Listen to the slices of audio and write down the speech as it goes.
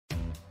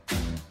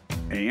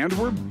And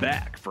we're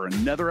back for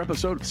another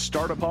episode of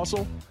Startup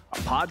Hustle, a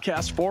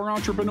podcast for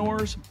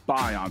entrepreneurs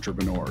by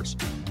entrepreneurs.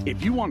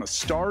 If you want to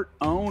start,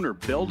 own, or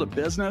build a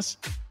business,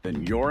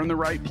 then you're in the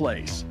right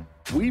place.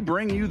 We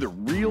bring you the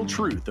real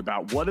truth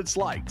about what it's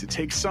like to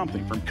take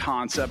something from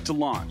concept to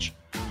launch.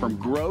 From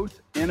growth,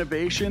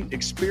 innovation,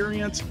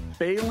 experience,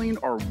 failing,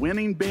 or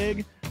winning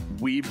big,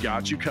 we've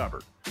got you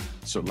covered.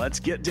 So let's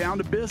get down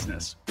to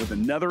business with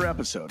another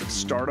episode of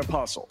Startup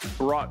Hustle,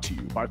 brought to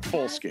you by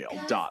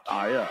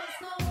Fullscale.io.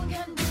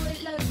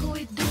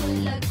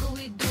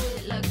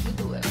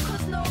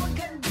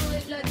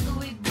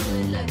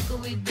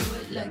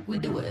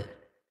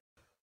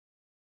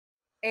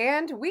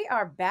 And we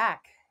are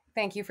back.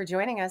 Thank you for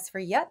joining us for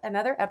yet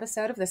another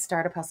episode of the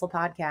Startup Hustle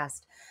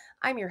podcast.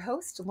 I'm your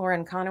host,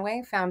 Lauren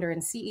Conaway, founder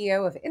and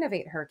CEO of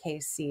Innovate Her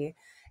KC.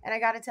 And I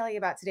got to tell you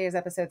about today's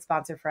episode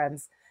sponsor,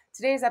 friends.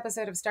 Today's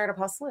episode of Startup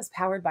Hustle is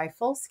powered by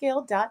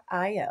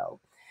Fullscale.io.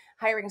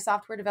 Hiring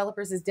software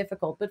developers is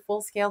difficult, but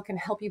Fullscale can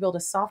help you build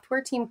a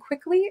software team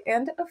quickly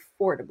and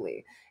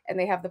affordably. And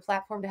they have the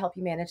platform to help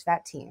you manage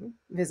that team.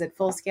 Visit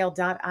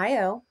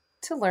Fullscale.io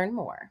to learn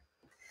more.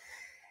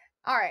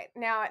 All right.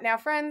 Now,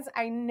 friends,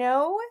 I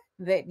know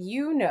that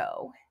you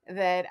know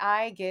that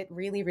I get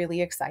really,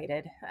 really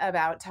excited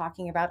about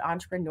talking about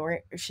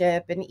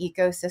entrepreneurship and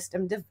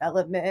ecosystem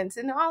development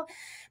and all,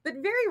 but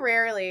very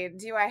rarely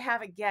do I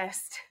have a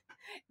guest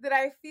that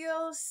I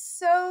feel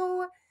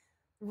so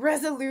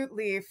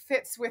resolutely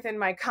fits within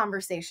my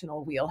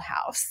conversational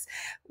wheelhouse.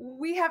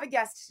 We have a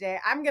guest today.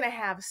 I'm going to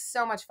have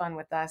so much fun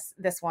with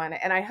this one,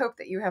 and I hope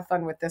that you have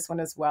fun with this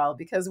one as well,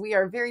 because we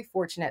are very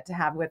fortunate to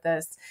have with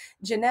us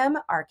Jenem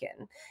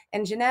Arkin.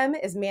 And Jenem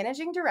is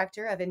Managing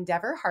Director of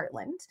Endeavor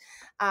Heartland.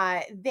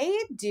 They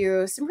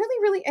do some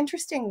really, really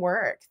interesting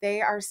work.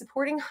 They are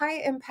supporting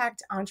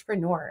high-impact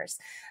entrepreneurs.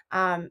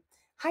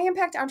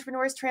 High-impact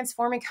entrepreneurs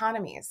transform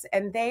economies,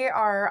 and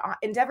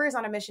Endeavor is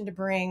on a mission to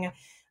bring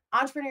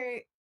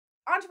entrepreneurial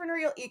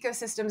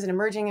ecosystems in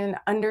emerging and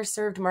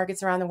underserved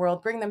markets around the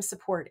world, bring them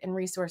support and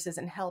resources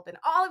and help and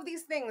all of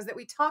these things that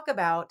we talk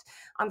about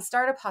on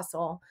Startup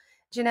Hustle.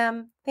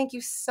 Jenem, thank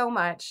you so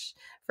much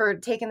for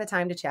taking the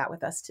time to chat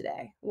with us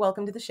today.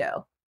 Welcome to the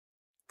show.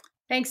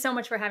 Thanks so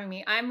much for having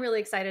me. I'm really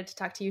excited to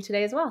talk to you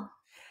today as well.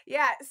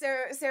 Yeah,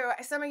 so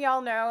some of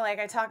y'all know, like,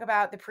 I talk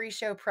about the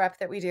pre-show prep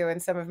that we do in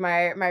some of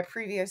my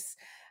previous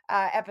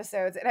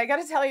episodes. And I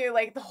got to tell you,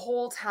 like, the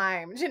whole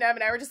time, Jenem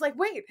and I were just like,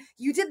 wait,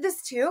 you did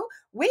this too?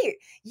 Wait,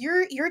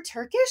 you're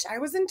Turkish? I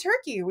was in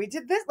Turkey. We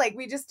did this, like,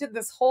 we just did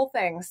this whole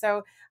thing.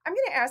 So I'm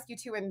going to ask you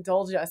to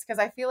indulge us, because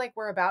I feel like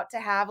we're about to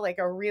have like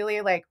a really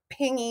like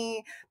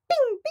pingy,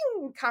 bing,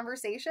 bing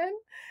conversation.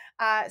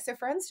 So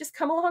friends, just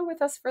come along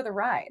with us for the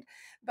ride.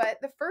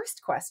 But the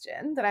first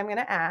question that I'm going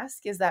to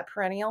ask is that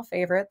perennial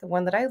favorite, the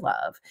one that I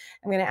love.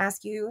 I'm going to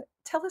ask you,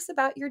 tell us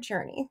about your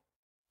journey.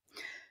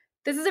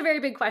 This is a very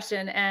big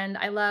question, and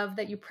I love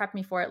that you prepped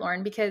me for it,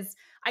 Lauren, because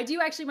I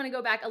do actually want to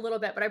go back a little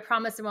bit, but I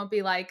promise it won't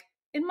be like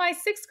in my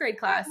 6th grade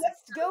class.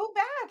 Let's go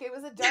back. It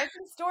was a dark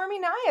and stormy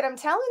night, I'm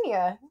telling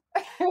you.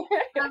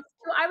 So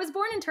I was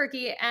born in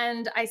Turkey,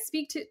 and I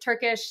speak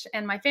Turkish,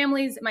 and my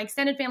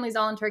extended family's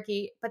all in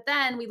Turkey, but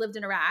then we lived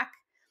in Iraq.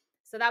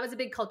 So that was a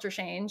big culture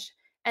change.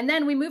 And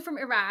then we moved from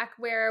Iraq,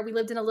 where we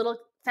lived in a little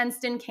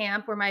fenced-in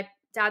camp where my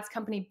dad's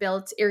company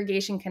built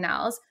irrigation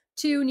canals,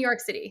 to New York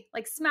City,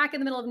 like smack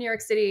in the middle of New York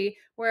City,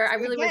 where I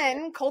really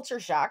was culture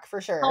shock for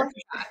sure. Culture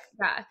shock,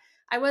 yeah.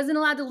 I wasn't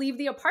allowed to leave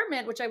the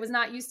apartment, which I was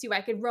not used to.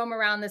 I could roam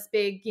around this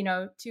big,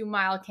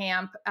 2-mile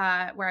camp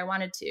where I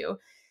wanted to.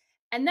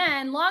 And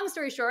then, long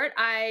story short,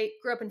 I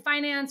grew up in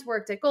finance,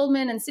 worked at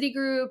Goldman and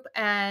Citigroup,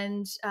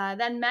 and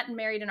then met and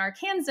married an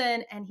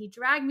Arkansan, and he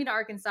dragged me to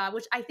Arkansas,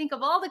 which I think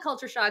of all the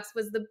culture shocks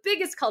was the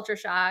biggest culture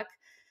shock.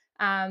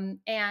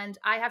 And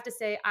I have to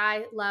say,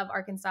 I love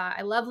Arkansas.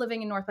 I love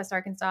living in Northwest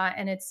Arkansas,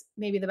 and it's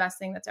maybe the best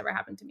thing that's ever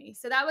happened to me.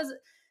 So that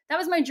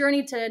was my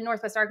journey to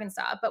Northwest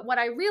Arkansas. But what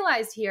I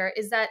realized here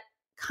is that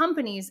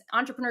companies,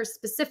 entrepreneurs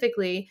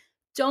specifically,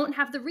 don't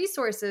have the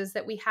resources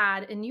that we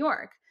had in New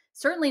York.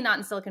 Certainly not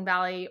in Silicon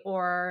Valley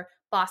or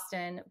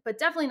Boston, but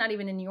definitely not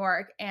even in New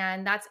York.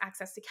 And that's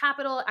access to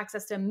capital,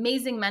 access to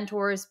amazing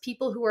mentors,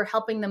 people who are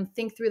helping them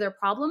think through their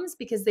problems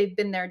because they've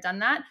been there, done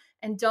that,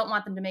 and don't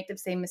want them to make the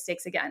same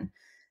mistakes again.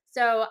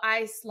 So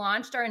I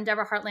launched our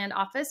Endeavor Heartland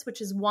office, which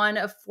is one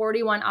of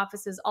 41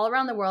 offices all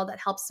around the world that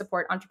helps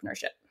support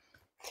entrepreneurship.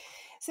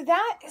 So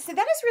that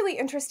is really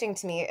interesting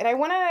to me. And I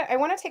want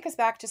to take us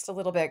back just a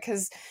little bit,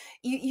 because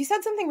you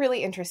said something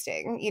really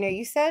interesting.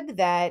 You said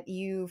that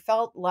you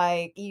felt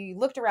like you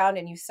looked around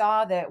and you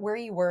saw that where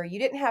you were, you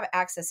didn't have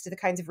access to the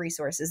kinds of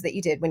resources that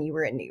you did when you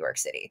were in New York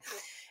City.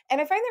 And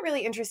I find that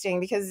really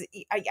interesting because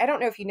I don't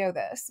know if you know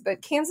this,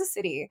 but Kansas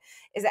City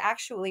is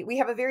actually, we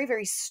have a very,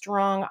 very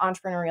strong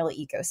entrepreneurial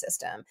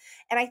ecosystem.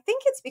 And I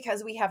think it's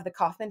because we have the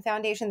Kauffman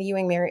Foundation, the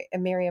Ewing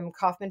Miriam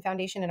Kauffman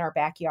Foundation in our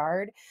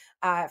backyard.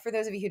 For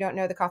those of you who don't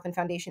know, the Kauffman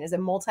Foundation is a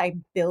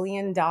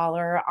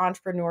multi-billion-dollar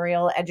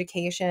entrepreneurial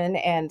education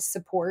and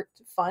support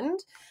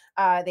fund.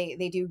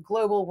 They do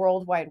global,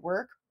 worldwide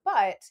work,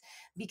 but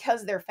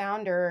because their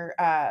founder,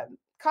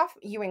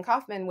 Ewing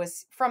Kauffman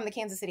was from the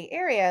Kansas City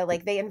area,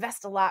 like they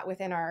invest a lot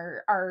within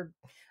our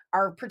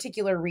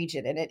particular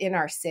region and in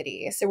our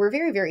city. So we're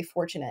very, very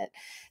fortunate.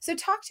 So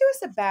talk to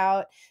us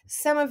about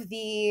some of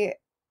the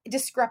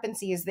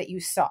discrepancies that you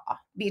saw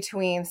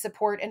between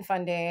support and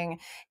funding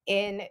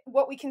in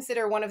what we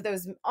consider one of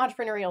those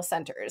entrepreneurial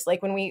centers.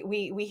 Like when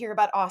we hear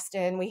about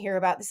Austin, we hear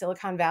about the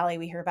Silicon Valley,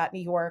 we hear about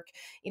New York,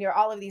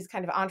 all of these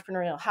kind of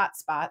entrepreneurial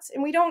hotspots,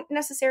 and we don't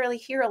necessarily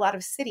hear a lot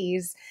of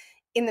cities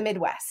in the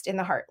Midwest, in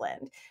the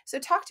heartland. So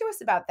talk to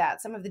us about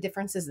that, some of the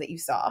differences that you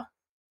saw.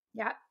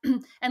 Yeah.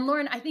 And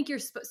Lauren, I think you're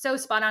so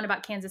spot on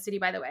about Kansas City,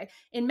 by the way.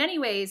 In many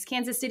ways,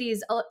 Kansas City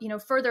is,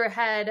 further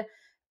ahead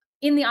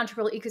in the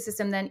entrepreneurial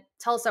ecosystem than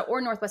Tulsa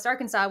or Northwest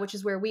Arkansas, which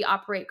is where we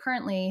operate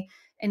currently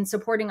in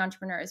supporting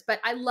entrepreneurs. But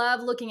I love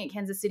looking at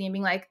Kansas City and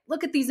being like,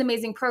 look at these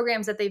amazing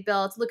programs that they've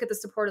built. Look at the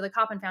support of the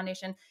Kauffman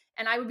Foundation.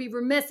 And I would be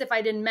remiss if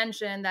I didn't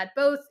mention that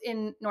both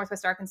in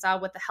Northwest Arkansas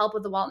with the help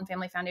of the Walton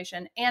Family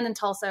Foundation and in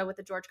Tulsa with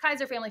the George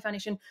Kaiser Family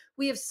Foundation,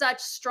 we have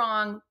such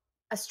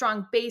a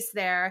strong base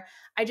there.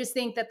 I just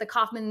think that the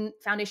Kauffman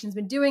Foundation's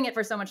been doing it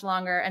for so much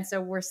longer. And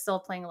so we're still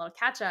playing a little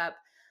catch up.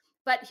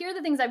 But here are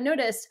the things I've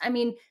noticed. I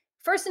mean,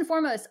 first and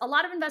foremost, a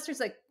lot of investors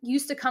that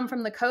used to come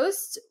from the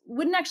coast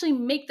wouldn't actually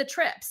make the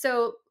trip.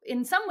 So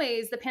in some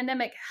ways, the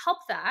pandemic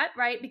helped that,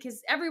 right?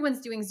 Because everyone's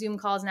doing Zoom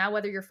calls now,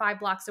 whether you're 5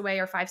 blocks away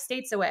or 5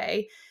 states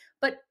away.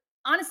 But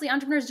honestly,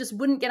 entrepreneurs just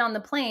wouldn't get on the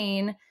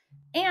plane.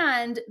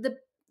 And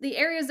the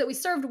areas that we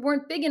served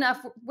weren't big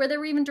enough where there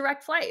were even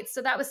direct flights.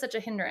 So that was such a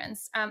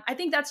hindrance. I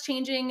think that's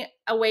changing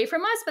away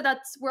from us, but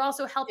we're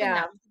also helping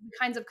now. The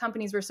kinds of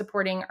companies we're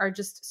supporting are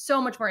just so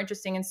much more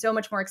interesting and so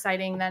much more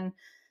exciting than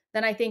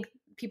I think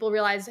people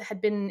realize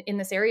had been in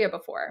this area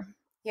before.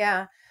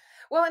 Yeah.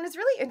 Well, and it's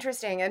really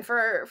interesting. And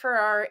for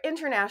our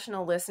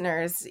international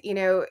listeners,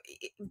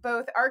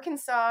 both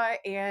Arkansas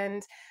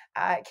and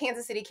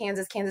Kansas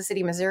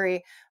City,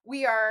 Missouri,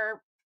 we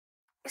are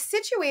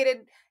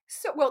situated.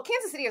 So, well,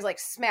 Kansas City is like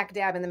smack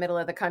dab in the middle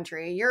of the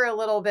country. You're a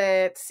little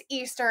bit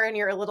eastern.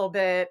 You're a little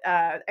bit,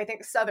 I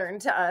think, southern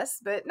to us,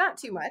 but not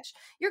too much.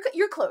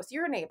 You're close.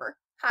 You're a neighbor.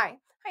 Hi,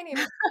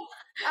 neighbor.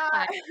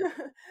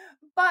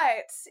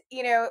 But,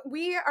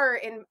 we are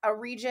in a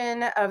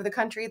region of the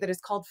country that is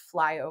called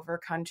flyover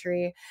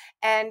country.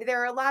 And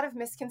there are a lot of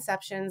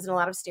misconceptions and a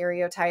lot of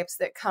stereotypes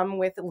that come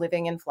with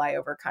living in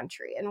flyover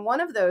country. And one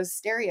of those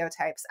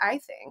stereotypes, I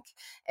think,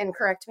 and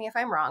correct me if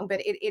I'm wrong,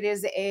 but it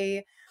is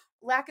a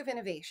lack of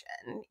innovation.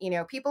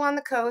 People on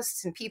the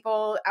coasts and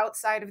people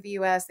outside of the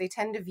US, they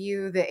tend to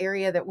view the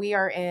area that we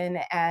are in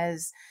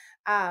as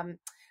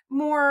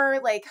more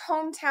like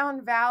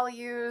hometown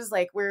values,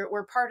 like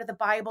we're part of the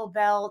Bible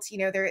Belt.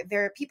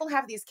 There people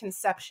have these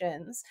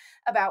conceptions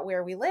about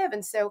where we live.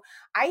 And so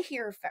I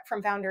hear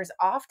from founders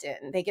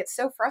often, they get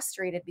so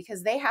frustrated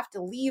because they have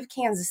to leave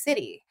Kansas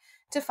City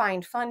to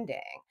find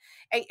funding.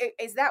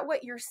 Is that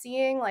what you're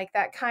seeing? Like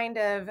that kind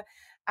of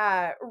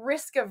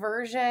risk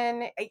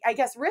aversion, I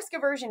guess risk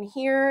aversion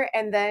here.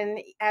 And then,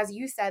 as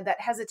you said, that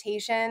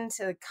hesitation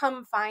to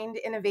come find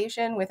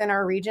innovation within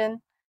our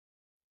region.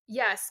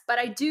 Yes, but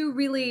I do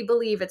really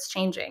believe it's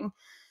changing.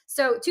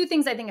 So 2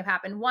 things I think have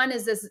happened. One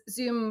is this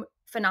Zoom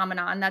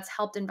phenomenon that's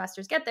helped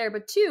investors get there.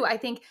 But 2, I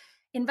think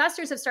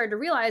investors have started to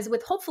realize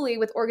hopefully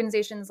with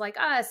organizations like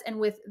us and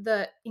with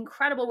the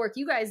incredible work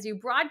you guys do,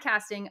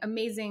 broadcasting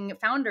amazing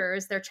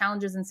founders, their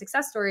challenges and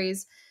success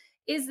stories,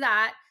 is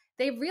that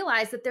they've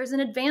realized that there's an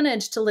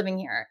advantage to living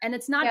here. And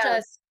it's not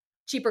just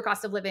cheaper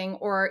cost of living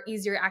or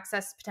easier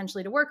access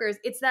potentially to workers.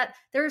 It's that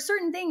there are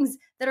certain things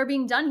that are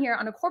being done here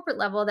on a corporate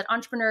level that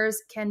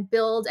entrepreneurs can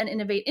build and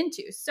innovate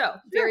into. So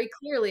very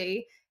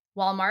clearly,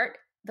 Walmart,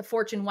 the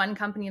Fortune 1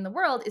 company in the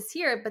world, is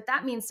here, but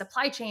that means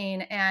supply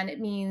chain and it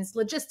means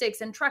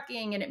logistics and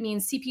trucking and it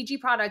means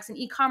CPG products and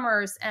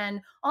e-commerce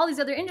and all these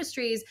other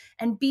industries.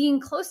 And being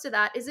close to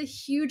that is a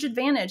huge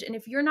advantage. And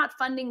if you're not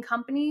funding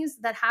companies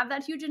that have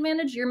that huge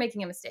advantage, you're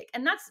making a mistake.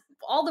 And that's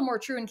all the more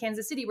true in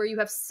Kansas City, where you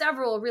have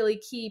several really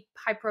key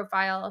high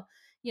profile,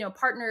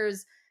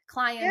 partners,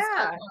 clients,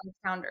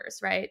 founders,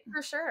 right?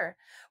 For sure.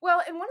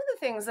 Well, and one of the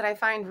things that I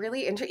find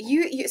really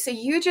interesting, so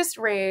you just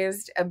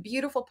raised a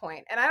beautiful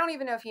point, and I don't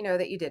even know if you know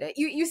that you did it.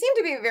 You seem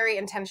to be a very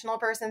intentional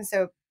person,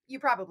 so you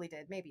probably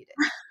did. Maybe you did.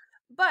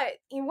 But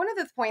one of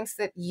the points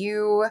that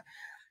you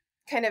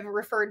kind of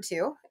referred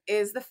to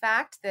is the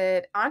fact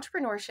that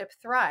entrepreneurship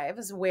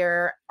thrives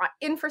where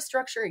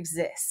infrastructure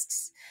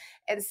exists.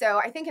 And so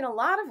I think in a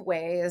lot of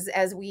ways,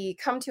 as we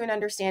come to an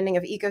understanding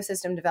of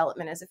ecosystem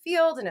development as a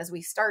field, and as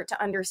we start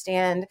to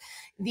understand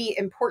the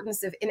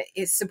importance of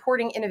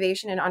supporting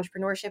innovation and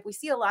entrepreneurship, we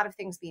see a lot of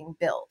things being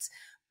built.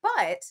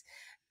 But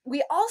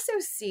we also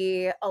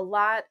see a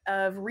lot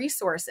of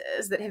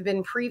resources that have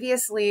been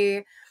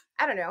previously,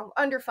 I don't know,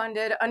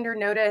 underfunded,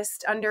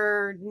 undernoticed,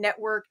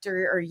 under-networked,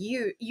 or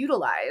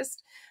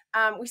utilized.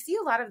 We see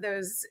a lot of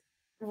those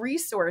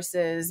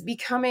resources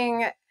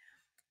becoming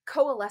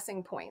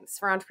coalescing points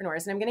for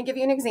entrepreneurs. And I'm going to give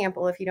you an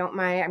example, if you don't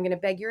mind. I'm going to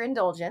beg your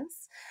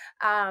indulgence.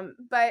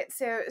 But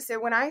so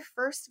when I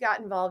first got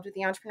involved with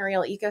the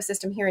entrepreneurial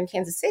ecosystem here in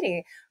Kansas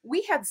City,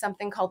 we had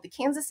something called the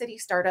Kansas City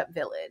Startup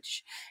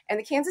Village. And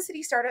the Kansas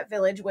City Startup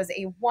Village was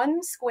a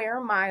 1 square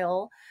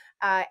mile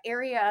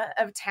area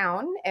of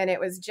town. And it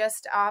was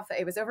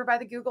it was over by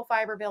the Google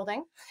Fiber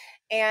building.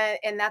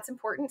 And that's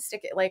important.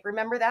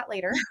 Remember that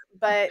later.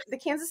 But the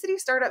Kansas City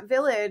Startup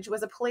Village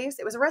was a place,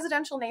 it was a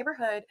residential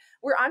neighborhood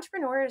where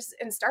entrepreneurs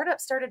and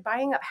startups started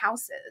buying up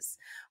houses,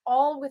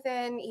 all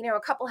within, a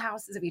couple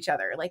houses of each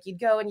other. Like you'd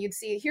go and you'd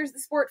see, here's the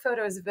Sport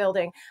Photos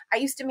building. I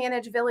used to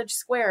manage Village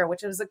Square,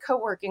 which was a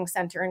co-working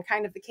center and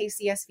kind of the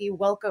KCSV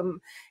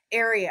welcome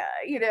area,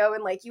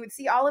 and like you would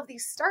see all of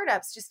these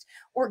startups just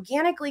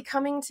organically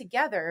coming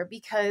together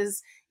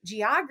because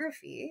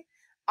geography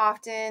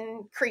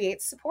often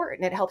creates support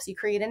and it helps you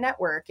create a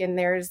network. And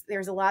there's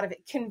a lot of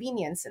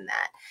convenience in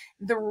that.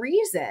 The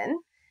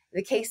reason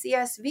the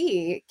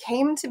KCSV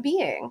came to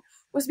being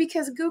was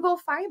because Google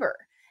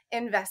Fiber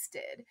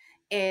invested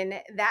in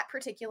that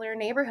particular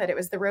neighborhood. It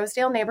was the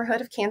Rosedale neighborhood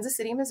of Kansas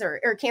City,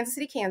 Missouri, or Kansas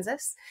City,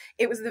 Kansas.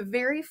 It was the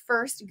very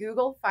first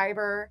Google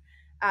Fiber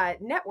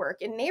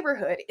network and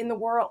neighborhood in the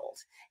world.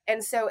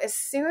 And so as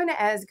soon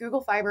as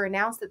Google Fiber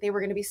announced that they were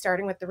going to be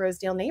starting with the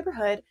Rosedale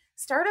neighborhood,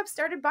 startups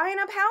started buying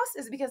up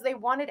houses because they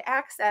wanted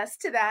access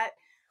to that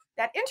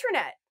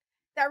internet,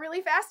 that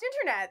really fast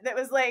internet that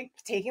was like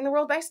taking the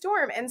world by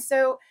storm. And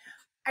so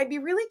I'd be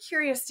really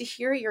curious to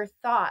hear your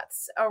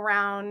thoughts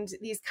around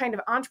these kind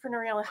of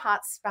entrepreneurial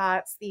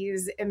hotspots,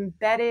 these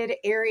embedded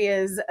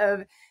areas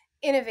of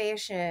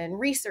innovation,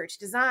 research,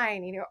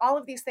 design, all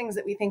of these things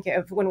that we think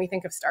of when we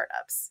think of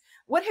startups.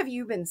 What have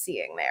you been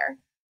seeing there?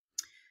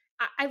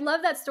 I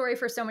love that story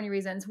for so many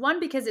reasons. One,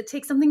 because it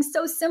takes something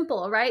so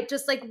simple, right?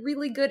 Just like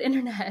really good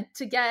internet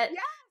to get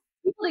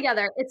people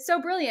together. It's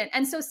so brilliant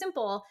and so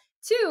simple.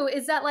 Two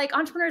is that like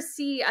entrepreneurs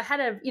see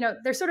ahead of,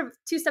 they're sort of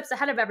 2 steps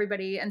ahead of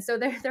everybody. And so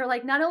they're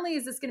like, not only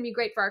is this going to be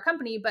great for our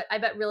company, but I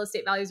bet real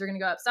estate values are going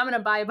to go up. So I'm going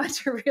to buy a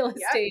bunch of real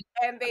estate.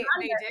 And they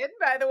did,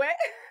 by the way.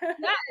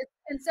 Yes.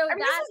 And so this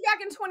was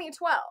back in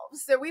 2012.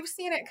 So we've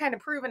seen it kind of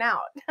proven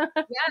out.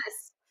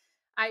 Yes.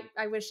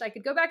 I wish I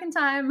could go back in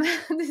time.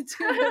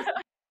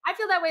 I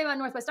feel that way about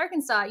Northwest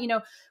Arkansas.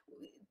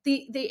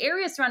 The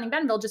area surrounding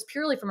Bentonville, just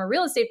purely from a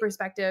real estate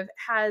perspective,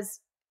 has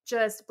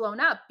just blown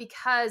up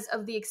because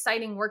of the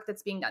exciting work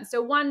that's being done.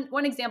 So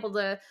one example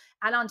to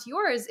add on to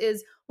yours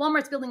is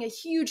Walmart's building a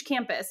huge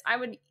campus. I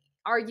would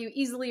argue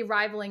easily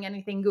rivaling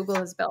anything Google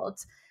has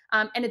built.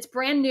 And it's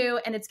brand new,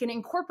 and it's going to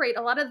incorporate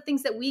a lot of the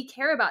things that we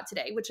care about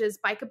today, which is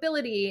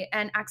bikeability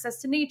and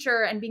access to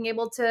nature and being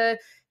able to,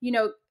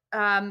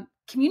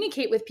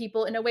 communicate with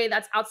people in a way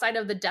that's outside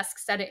of the desk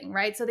setting,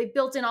 right? So they've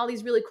built in all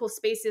these really cool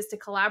spaces to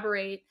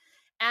collaborate.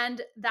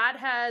 And that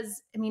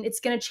it's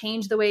going to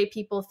change the way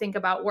people think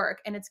about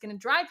work, and it's going to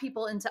drive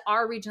people into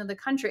our region of the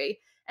country.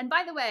 And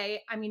by the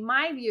way,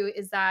 my view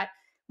is that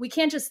we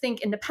can't just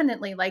think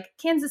independently. Like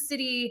Kansas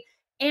City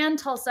and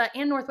Tulsa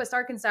and Northwest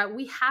Arkansas,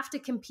 we have to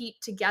compete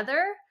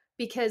together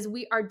because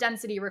our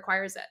density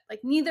requires it. Like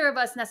neither of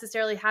us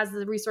necessarily has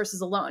the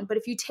resources alone. But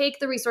if you take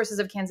the resources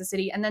of Kansas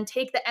City and then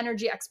take the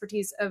energy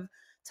expertise of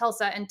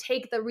Tulsa and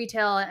take the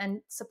retail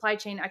and supply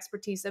chain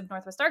expertise of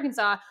Northwest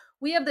Arkansas,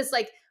 we have this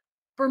like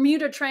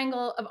Bermuda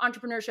Triangle of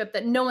entrepreneurship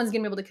that no one's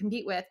going to be able to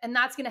compete with. And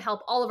that's going to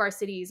help all of our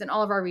cities and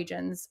all of our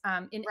regions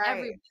in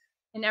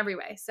every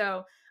way.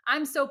 So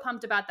I'm so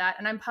pumped about that.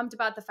 And I'm pumped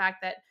about the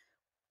fact that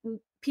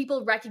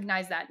people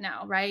recognize that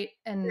now. Right.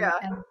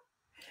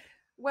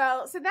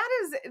 Well, so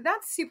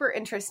that's super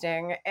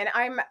interesting. And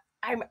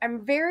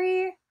I'm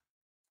very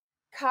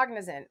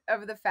cognizant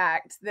of the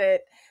fact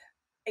that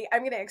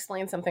I'm going to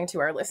explain something to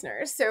our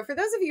listeners. So for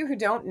those of you who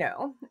don't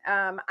know,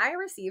 I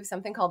receive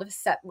something called a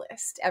set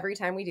list every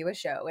time we do a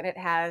show, and it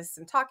has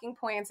some talking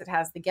points. It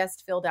has the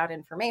guest filled out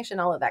information,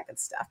 all of that good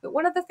stuff. But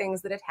one of the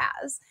things that it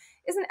has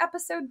is an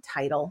episode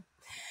title.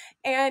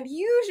 And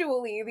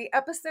usually the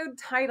episode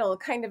title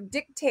kind of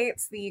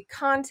dictates the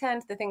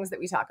content, the things that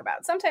we talk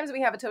about. Sometimes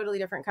we have a totally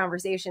different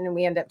conversation and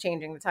we end up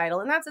changing the title.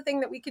 And that's a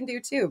thing that we can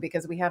do too,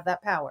 because we have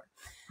that power.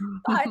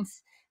 But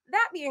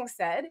that being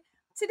said,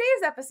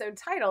 today's episode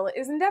title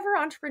is Never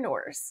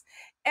Entrepreneurs.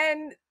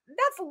 And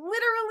that's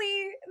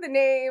literally the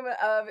name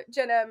of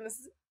Gen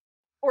M's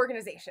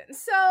organization.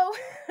 So,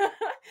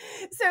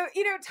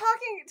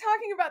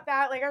 talking about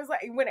that, like I was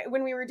like,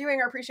 when we were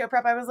doing our pre-show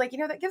prep, I was like,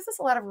 that gives us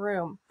a lot of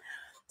room.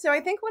 So I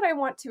think what I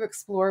want to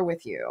explore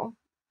with you,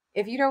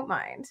 if you don't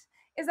mind,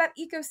 is that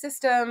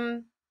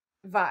ecosystem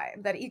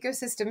vibe, that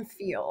ecosystem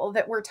feel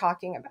that we're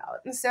talking about.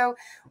 And so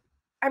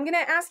I'm going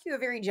to ask you a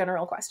very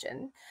general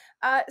question.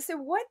 So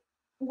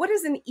what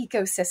is an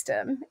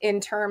ecosystem in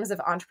terms of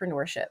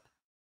entrepreneurship?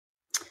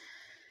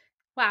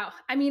 Wow.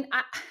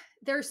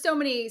 There are so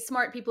many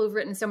smart people who've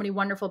written so many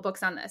wonderful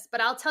books on this,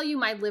 but I'll tell you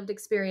my lived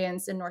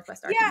experience in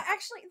Northwest Arkansas. Yeah,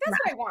 actually, that's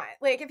what I want.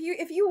 Like, if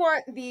you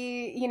want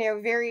the,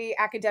 very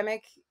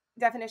academic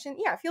definition,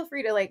 yeah, feel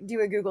free to like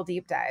do a Google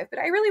deep dive. But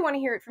I really want to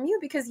hear it from you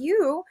because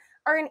you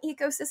are an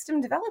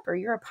ecosystem developer.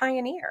 You're a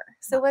pioneer.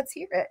 So let's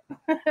hear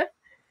it.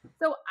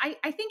 So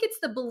I think it's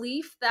the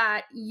belief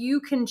that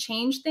you can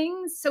change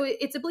things. So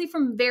it's a belief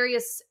from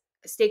various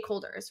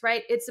stakeholders,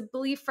 right? It's a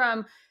belief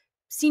from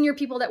senior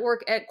people that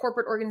work at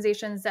corporate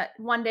organizations that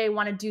one day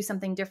want to do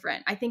something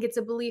different. I think it's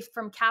a belief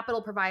from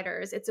capital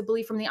providers. It's a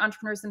belief from the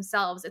entrepreneurs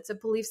themselves. It's a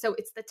belief. So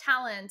it's the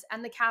talent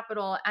and the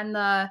capital and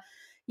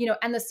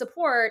the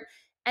support.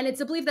 And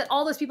it's a belief that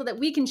all those people that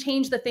we can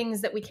change the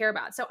things that we care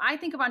about. So I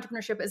think of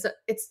entrepreneurship as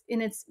it's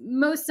in its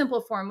most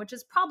simple form, which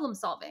is problem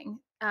solving.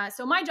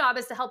 So my job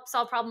is to help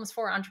solve problems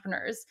for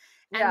entrepreneurs.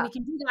 And we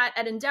can do that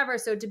at Endeavor.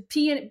 So to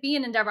be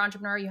an Endeavor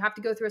entrepreneur, you have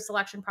to go through a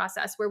selection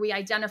process where we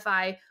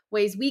identify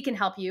ways we can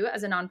help you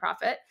as a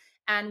nonprofit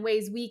and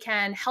ways we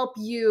can help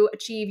you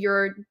achieve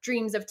your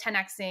dreams of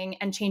 10xing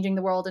and changing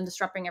the world and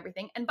disrupting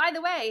everything. And by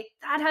the way,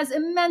 that has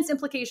immense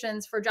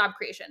implications for job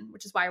creation,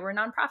 which is why we're a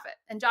nonprofit.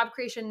 And job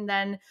creation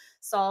then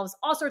solves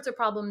all sorts of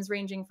problems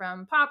ranging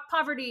from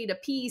poverty to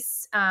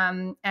peace,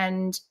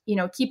 and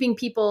keeping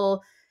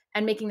people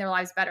and making their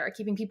lives better,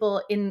 keeping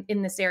people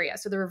in this area.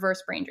 So the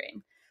reverse brain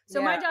drain.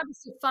 So my job is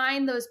to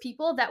find those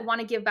people that want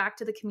to give back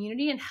to the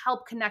community and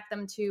help connect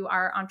them to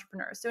our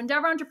entrepreneurs. So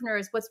Endeavor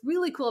Entrepreneurs, what's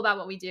really cool about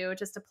what we do,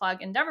 just to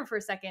plug Endeavor for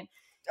a second.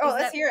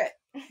 Let's hear it.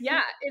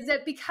 Is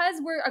that because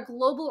we're a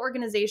global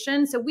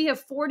organization, so we have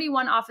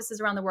 41 offices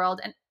around the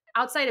world, and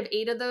outside of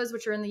 8 of those,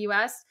 which are in the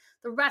US,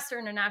 the rest are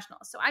international.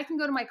 So I can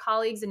go to my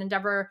colleagues in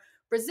Endeavor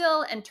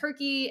Brazil and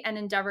Turkey and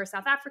Endeavor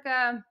South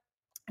Africa,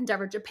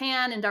 Endeavor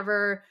Japan,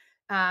 Endeavor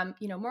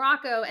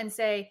Morocco, and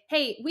say,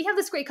 hey, we have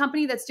this great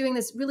company that's doing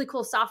this really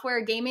cool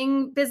software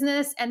gaming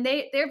business, and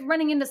they're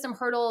running into some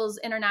hurdles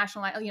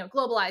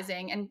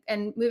globalizing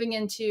and moving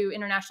into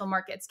international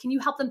markets. Can you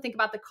help them think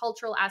about the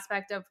cultural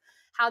aspect of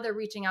how they're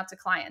reaching out to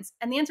clients?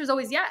 And the answer is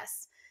always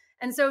yes.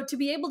 And so to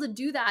be able to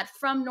do that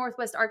from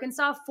Northwest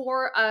Arkansas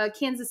for a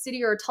Kansas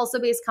City or a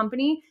Tulsa-based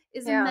company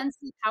is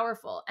immensely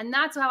powerful. And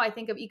that's how I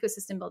think of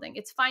ecosystem building.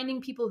 It's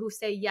finding people who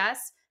say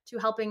yes to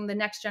helping the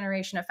next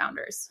generation of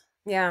founders.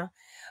 Yeah.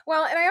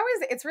 Well, and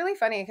it's really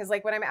funny because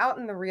like when I'm out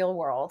in the real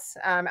world,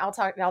 I'll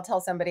tell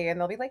somebody and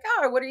they'll be like,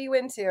 oh, what are you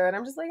into? And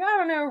I'm just like, I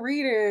don't know,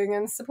 reading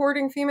and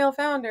supporting female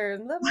founders,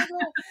 blah, blah,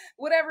 blah,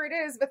 whatever it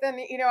is. But then,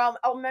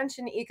 I'll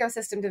mention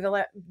ecosystem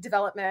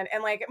development.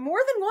 And like more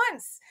than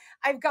once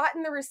I've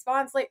gotten the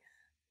response like,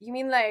 you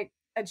mean like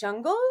a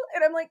jungle?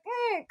 And I'm like,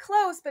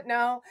 close, but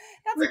no,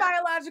 that's a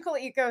biological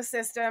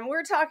ecosystem.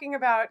 We're talking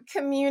about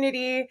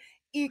community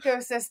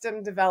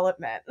ecosystem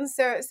development. And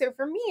so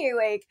for me,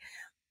 like,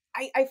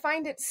 I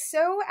find it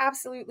so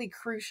absolutely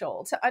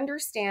crucial to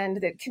understand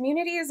that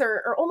communities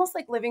are almost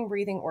like living,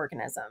 breathing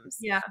organisms.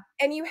 Yeah.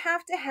 And you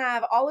have to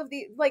have all of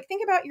the, like,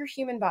 think about your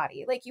human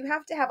body. Like you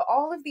have to have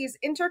all of these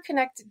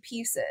interconnected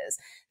pieces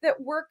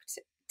that worked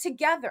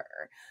together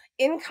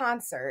in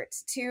concert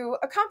to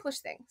accomplish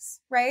things,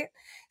 right?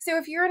 So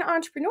if you're an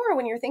entrepreneur,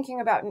 when you're thinking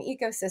about an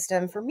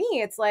ecosystem, for me,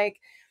 it's like,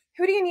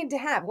 who do you need to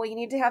have? Well, you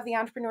need to have the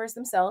entrepreneurs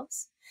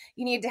themselves.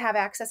 You need to have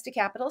access to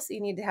capital. So you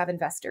need to have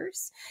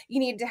investors. You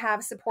need to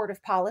have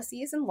supportive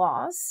policies and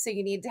laws. So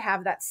you need to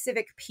have that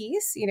civic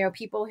piece,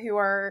 people who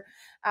are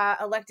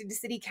elected to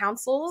city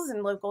councils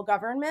and local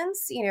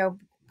governments,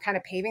 kind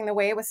of paving the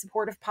way with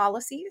supportive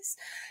policies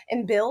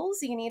and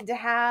bills. You need to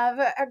have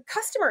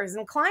customers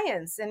and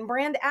clients and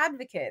brand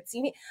advocates.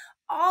 You need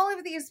all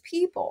of these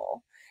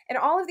people. And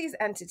all of these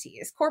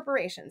entities,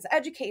 corporations,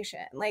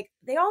 education, like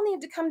they all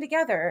need to come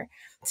together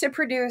to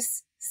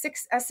produce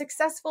a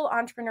successful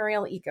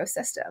entrepreneurial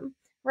ecosystem,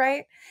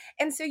 right?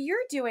 And so you're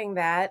doing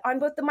that on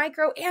both the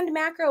micro and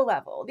macro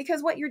level,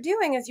 because what you're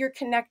doing is you're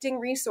connecting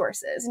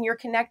resources and you're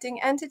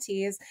connecting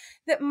entities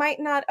that might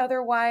not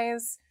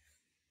otherwise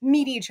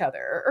meet each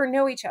other or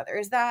know each other.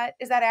 Is that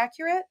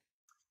accurate?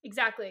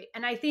 Exactly.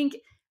 And I think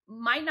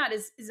might not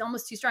is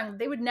almost too strong.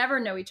 They would never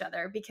know each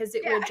other because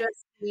it would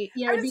just be,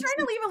 I was trying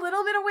to leave a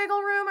little bit of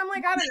wiggle room. I'm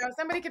like, I don't know,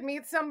 somebody could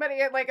meet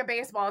somebody at like a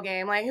baseball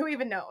game. Like who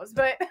even knows?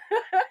 But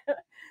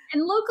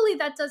and locally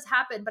that does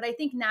happen, but I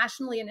think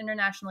nationally and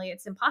internationally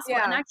it's impossible.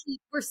 And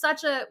actually we're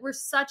such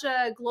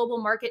a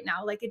global market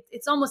now. Like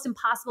it's almost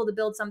impossible to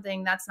build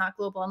something that's not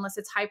global unless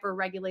it's hyper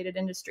regulated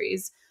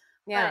industries.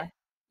 Yeah. But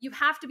you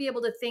have to be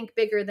able to think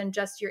bigger than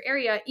just your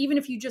area, even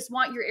if you just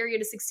want your area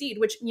to succeed,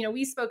 which,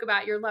 we spoke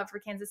about your love for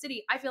Kansas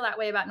City. I feel that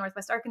way about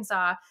Northwest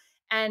Arkansas.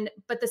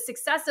 But the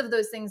success of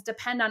those things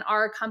depend on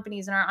our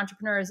companies and our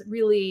entrepreneurs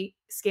really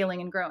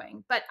scaling and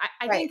growing. But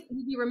I think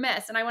we'd be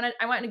remiss, and I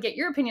want to get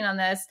your opinion on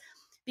this,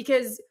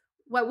 because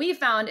what we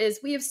found is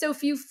we have so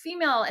few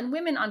female and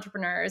women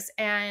entrepreneurs,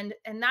 and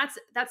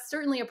that's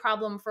certainly a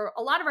problem for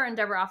a lot of our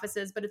Endeavor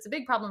offices, but it's a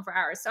big problem for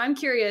ours. So I'm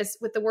curious,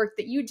 with the work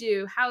that you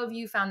do, how have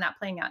you found that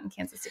playing out in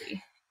Kansas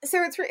City? So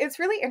it's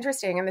really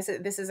interesting, and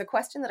this is a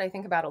question that I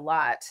think about a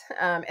lot,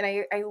 and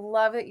I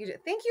love that you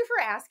did. Thank you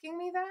for asking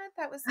me that.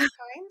 That was so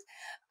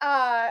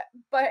kind.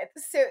 But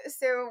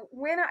so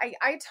when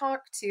I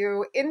talk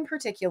to, in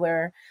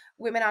particular,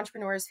 women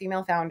entrepreneurs,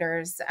 female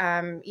founders,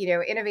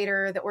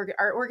 Innovator,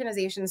 our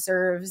organization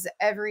serves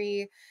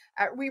every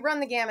we run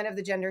the gamut of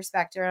the gender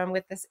spectrum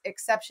with this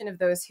exception of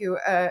those who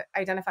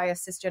identify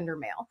as cisgender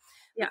male.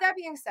 Yeah. With that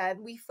being said,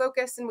 we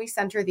focus and we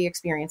center the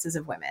experiences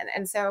of women.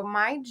 And so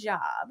my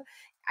job,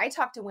 I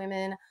talk to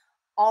women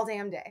all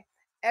damn day,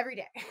 every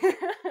day.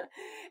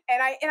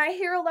 and I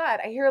hear a lot.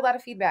 I hear a lot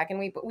of feedback, and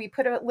we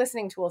put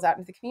listening tools out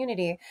into the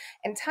community.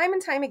 And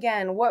time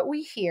again, what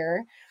we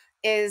hear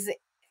is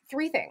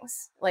three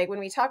things. Like when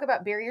we talk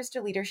about barriers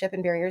to leadership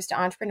and barriers to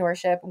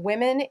entrepreneurship,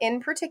 women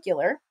in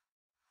particular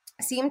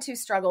seem to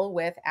struggle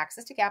with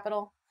access to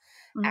capital,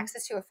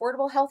 access to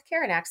affordable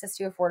healthcare, and access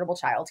to affordable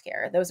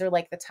childcare. Those are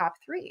like the top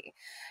three.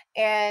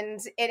 And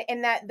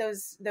that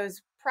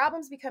those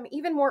problems become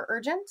even more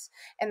urgent,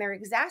 and they're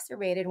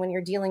exacerbated when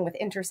you're dealing with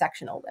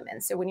intersectional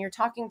women. So when you're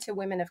talking to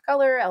women of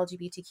color,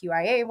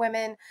 LGBTQIA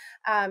women,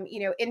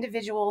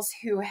 individuals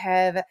who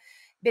have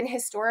been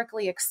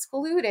historically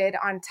excluded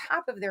on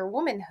top of their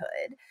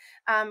womanhood,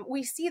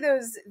 we see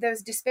those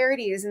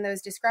disparities and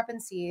those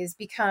discrepancies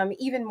become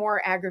even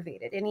more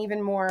aggravated and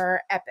even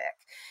more epic.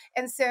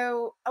 And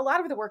so a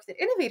lot of the work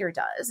that Innovator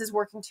does is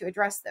working to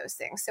address those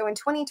things. So in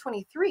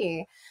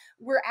 2023,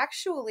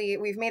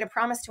 we've made a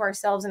promise to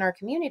ourselves and our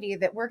community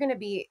that we're going to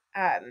be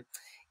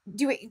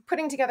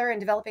putting together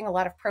and developing a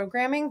lot of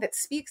programming that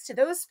speaks to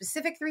those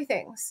specific three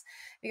things.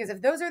 Because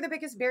if those are the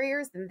biggest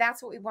barriers, then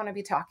that's what we want to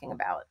be talking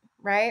about,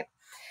 right?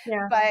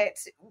 Yeah. But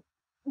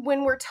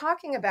when we're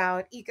talking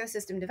about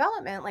ecosystem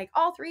development, like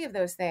all three of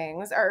those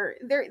things they're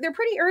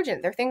pretty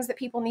urgent. They're things that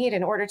people need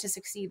in order to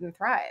succeed and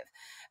thrive.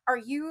 Are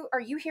you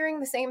hearing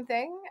the same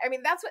thing? I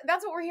mean, that's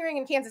what we're hearing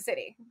in Kansas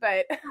City,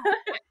 but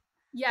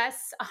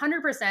Yes,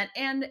 100%.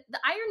 And the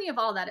irony of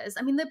all that is,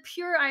 I mean, the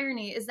pure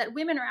irony is that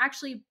women are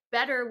actually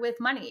better with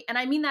money. And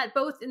I mean that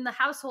both in the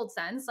household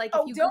sense, like I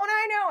know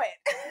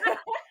it.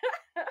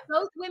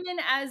 both women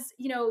as,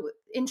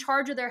 in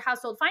charge of their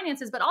household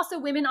finances, but also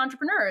women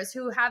entrepreneurs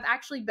who have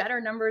actually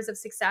better numbers of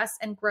success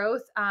and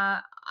growth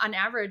on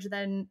average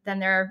than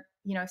their,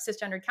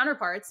 cisgender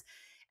counterparts.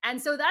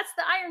 And so that's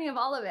the irony of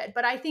all of it.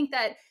 But I think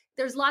that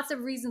there's lots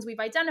of reasons we've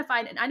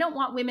identified, and I don't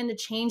want women to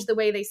change the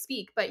way they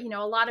speak, but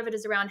a lot of it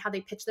is around how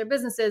they pitch their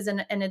businesses,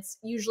 and it's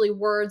usually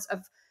words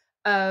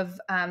of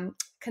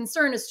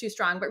concern is too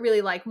strong, but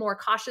really like more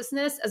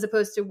cautiousness as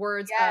opposed to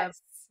words of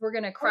we're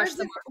going to crush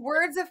them.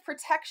 Words of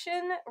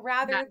protection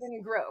rather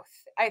than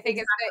growth, I think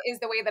is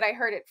the way that I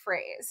heard it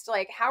phrased.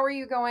 Like, how are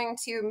you going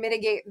to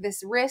mitigate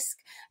this risk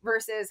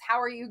versus how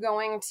are you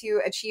going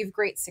to achieve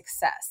great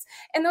success?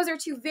 And those are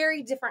two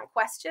very different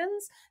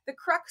questions. The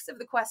crux of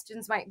the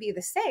questions might be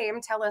the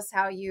same. Tell us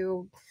how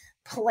you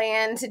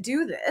plan to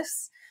do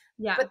this.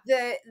 Yeah. But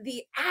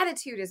the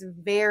attitude is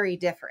very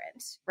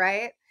different,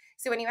 right?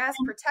 So when you ask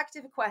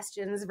protective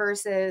questions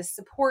versus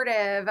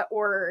supportive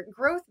or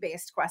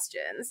growth-based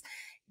questions,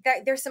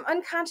 that there's some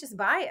unconscious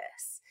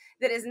bias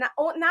that is not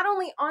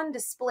only on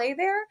display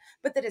there,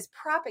 but that is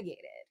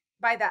propagated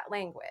by that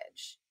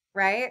language,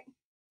 right?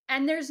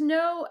 And there's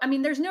no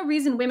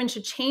reason women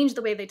should change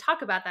the way they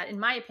talk about that, in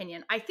my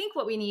opinion. I think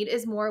what we need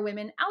is more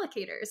women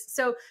allocators.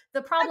 So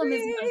the problem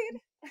is,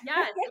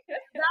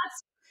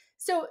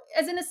 so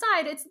as an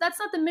aside, that's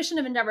not the mission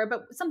of Endeavor,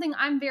 but something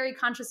I'm very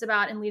conscious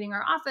about in leading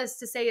our office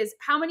to say is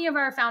how many of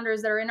our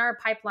founders that are in our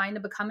pipeline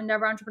to become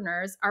Endeavor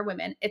entrepreneurs are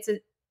women. It's an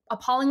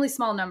appallingly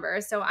small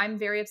number. So I'm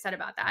very upset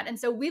about that. And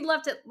so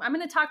I'm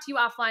going to talk to you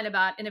offline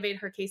about Innovate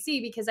Her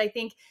KC, because I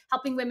think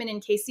helping women in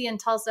KC and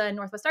Tulsa and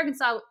Northwest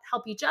Arkansas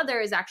help each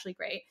other is actually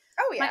great.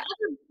 Oh yeah.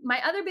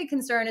 My other big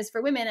concern is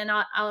for women, and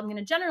I'm going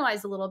to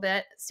generalize a little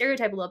bit,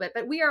 stereotype a little bit,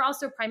 but we are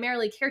also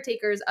primarily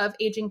caretakers of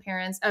aging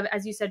parents, of,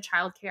 as you said,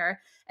 childcare.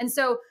 And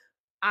so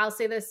I'll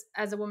say this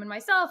as a woman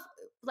myself,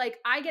 like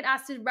I get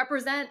asked to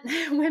represent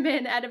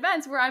women at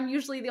events where I'm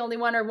usually the only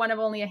one or one of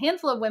only a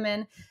handful of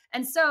women.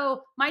 And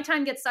so my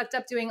time gets sucked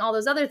up doing all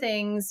those other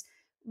things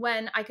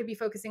when I could be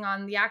focusing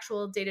on the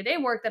actual day-to-day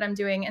work that I'm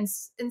doing. And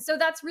so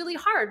that's really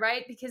hard,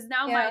 right? Because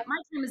now my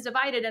time is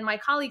divided and my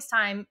colleague's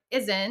time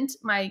isn't,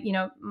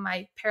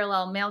 my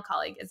parallel male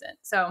colleague isn't.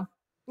 So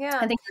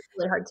I think that's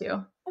really hard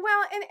too.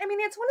 Well, and I mean,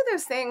 it's one of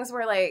those things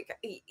where like,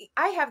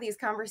 I have these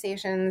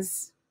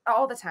conversations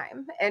all the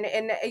time. And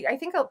I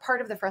think a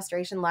part of the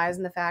frustration lies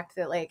in the fact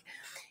that like,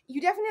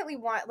 you definitely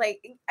want, like,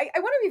 I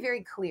want to be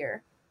very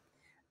clear.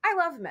 I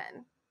love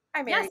men.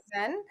 I married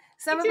men.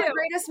 Some of my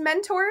greatest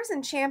mentors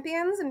and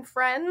champions and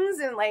friends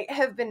and like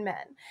have been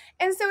men.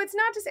 And so it's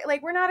not to say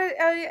like, we're not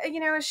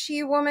a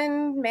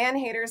she-woman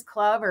man-haters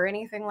club or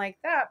anything like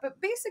that.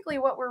 But basically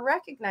what we're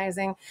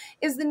recognizing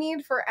is the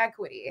need for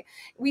equity.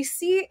 We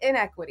see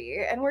inequity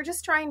and we're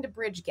just trying to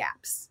bridge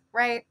gaps,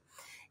 right?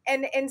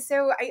 And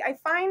so I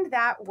find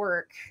that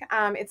work,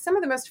 it's some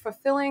of the most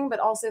fulfilling, but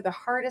also the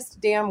hardest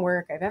damn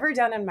work I've ever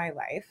done in my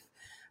life.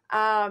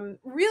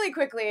 Really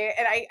quickly,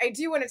 and I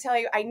do want to tell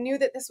you, I knew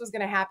that this was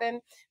going to happen.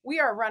 We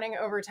are running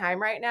over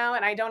time right now,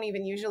 and I don't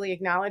even usually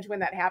acknowledge when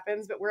that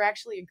happens, but we're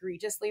actually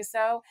egregiously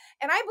so.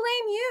 And I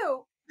blame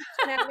you.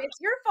 It's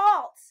your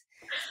fault.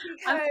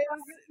 because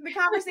the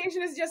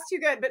conversation is just too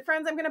good. But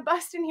friends, I'm going to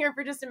bust in here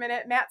for just a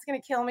minute. Matt's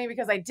going to kill me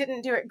because I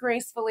didn't do it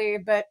gracefully,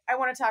 but I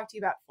want to talk to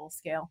you about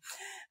Fullscale.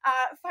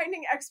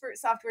 Finding expert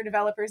software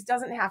developers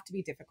doesn't have to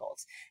be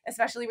difficult,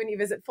 especially when you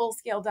visit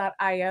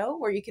Fullscale.io,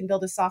 where you can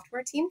build a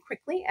software team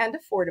quickly and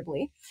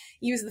affordably.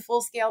 Use the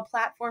Fullscale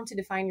platform to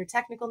define your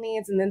technical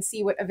needs and then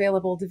see what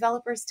available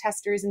developers,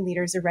 testers, and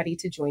leaders are ready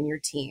to join your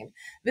team.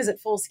 Visit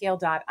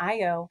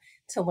Fullscale.io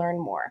to learn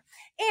more.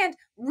 And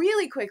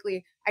really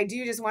quickly, I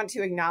do just want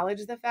to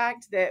acknowledge the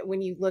fact that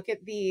when you look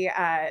at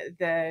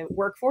the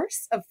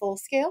workforce of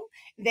Fullscale,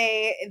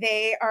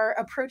 they are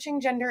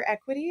approaching gender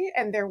equity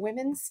and their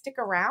women stick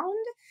around.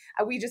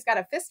 We just got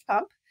a fist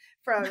pump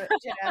from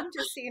Jen,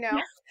 just so you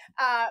know.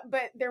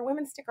 But their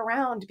women stick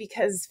around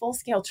because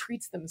Fullscale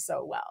treats them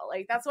so well.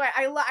 Like, that's why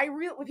I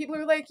really, when people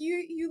are like,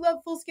 you love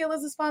Fullscale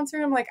as a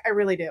sponsor, I'm like, I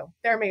really do.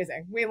 They're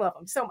amazing. We love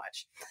them so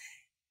much.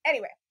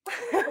 Anyway.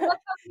 I love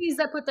companies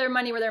that put their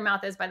money where their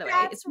mouth is, by the way.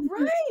 That's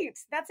right.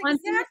 That's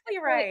exactly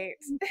right.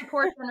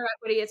 Support gender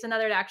equity. It's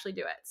another to actually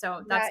do it.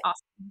 So that's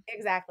awesome.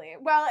 Exactly.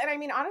 Well, and I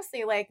mean,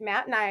 honestly, like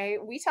Matt and I,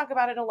 we talk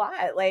about it a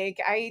lot.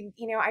 Like I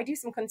do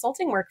some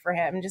consulting work for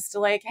him just to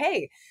like,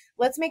 hey,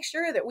 let's make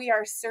sure that we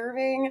are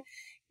serving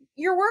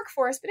your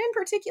workforce, but in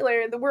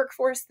particular, the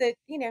workforce that,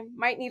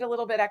 might need a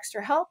little bit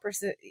extra help or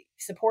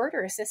support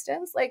or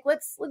assistance. Like,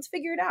 let's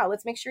figure it out.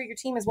 Let's make sure your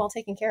team is well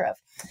taken care of.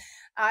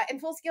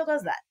 And Fullscale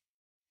does that.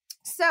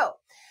 So, all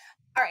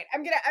right,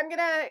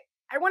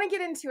 I want to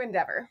get into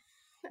Endeavor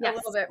a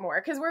little bit more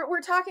because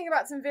we're talking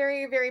about some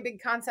very, very big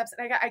concepts,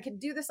 and I could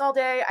do this all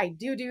day. I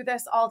do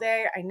this all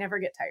day. I never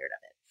get tired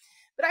of it,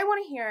 but I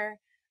want to hear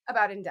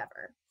about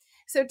Endeavor.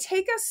 So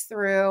take us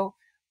through,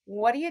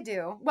 what do you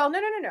do? Well, no.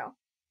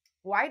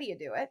 Why do you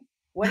do it?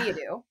 What do you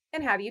do?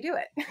 And how do you do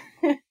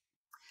it?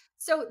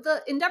 So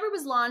the Endeavor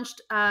was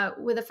launched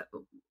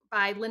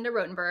by Linda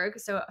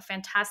Rotenberg, so a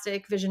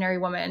fantastic visionary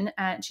woman.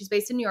 She's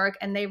based in New York,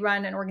 and they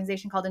run an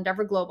organization called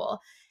Endeavor Global.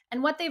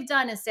 And what they've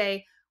done is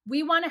say,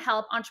 we want to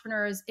help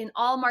entrepreneurs in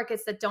all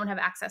markets that don't have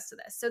access to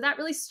this. So that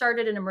really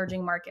started in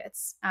emerging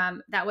markets.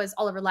 That was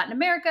all over Latin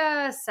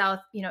America,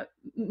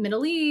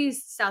 Middle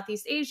East,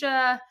 Southeast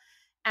Asia.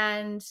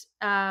 And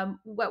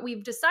what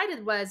we've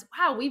decided was,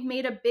 wow, we've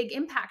made a big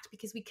impact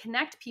because we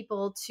connect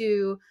people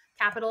to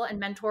capital and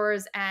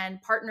mentors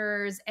and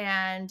partners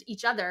and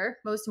each other,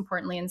 most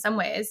importantly, in some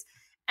ways.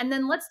 And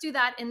then let's do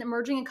that in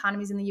emerging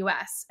economies in the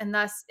US. And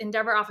thus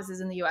Endeavor offices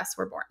in the US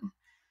were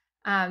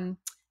born.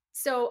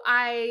 So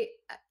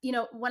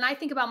when I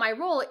think about my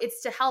role,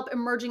 it's to help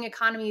emerging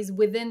economies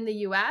within the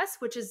US,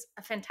 which is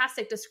a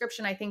fantastic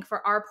description, I think,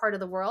 for our part of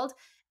the world.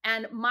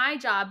 And my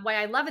job,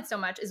 why I love it so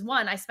much, is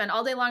one, I spend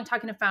all day long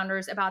talking to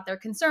founders about their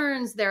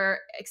concerns, their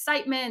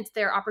excitement,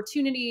 their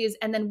opportunities,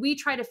 and then we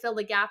try to fill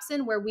the gaps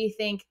in where we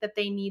think that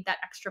they need that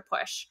extra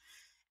push.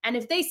 And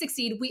if they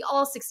succeed, we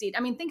all succeed. I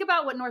mean, think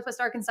about what Northwest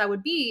Arkansas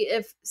would be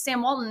if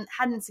Sam Walton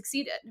hadn't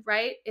succeeded,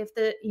 right? If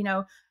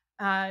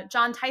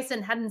John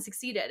Tyson hadn't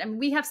succeeded. I mean,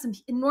 we have some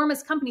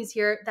enormous companies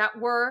here that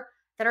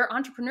are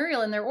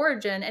entrepreneurial in their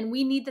origin, and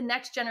we need the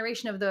next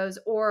generation of those,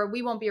 or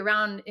we won't be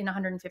around in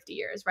 150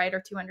 years, right? Or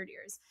 200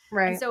 years.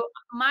 Right. And so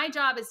my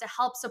job is to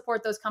help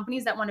support those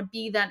companies that want to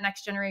be that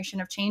next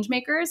generation of change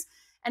makers,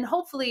 and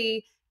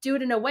hopefully do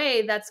it in a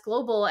way that's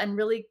global and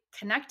really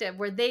connective,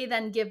 where they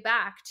then give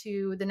back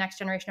to the next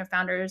generation of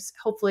founders.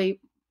 Hopefully,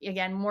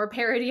 again, more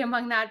parity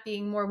among that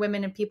being more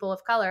women and people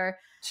of color.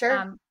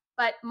 Sure.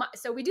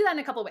 So we do that in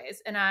a couple of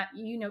ways. And,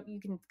 you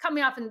can cut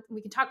me off and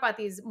we can talk about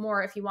these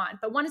more if you want.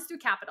 But one is through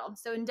capital.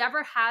 So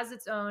Endeavor has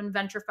its own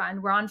venture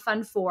fund. We're on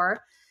Fund 4,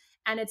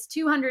 and it's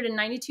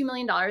 $292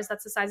 million.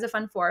 That's the size of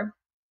Fund 4.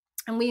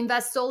 And we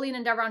invest solely in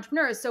Endeavor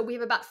entrepreneurs. So we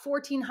have about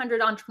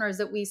 1,400 entrepreneurs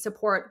that we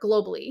support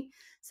globally.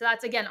 So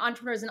that's, again,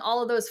 entrepreneurs in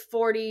all of those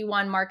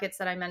 41 markets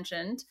that I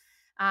mentioned.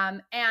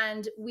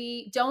 And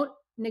we don't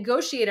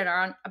negotiate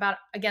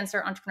against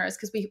our entrepreneurs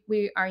because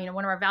we are,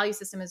 one of our value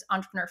system is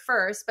entrepreneur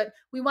first, but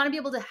we want to be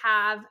able to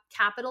have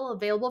capital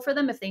available for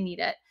them if they need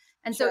it.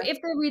 And so if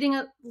they're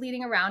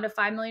leading a round of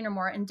 5 million or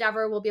more,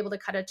 Endeavor will be able to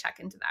cut a check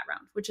into that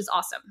round, which is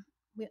awesome.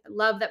 We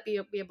love that be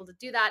able to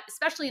do that,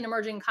 especially in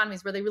emerging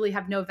economies where they really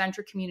have no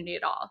venture community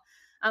at all.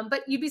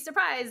 But you'd be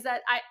surprised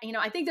that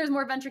I think there's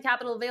more venture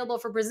capital available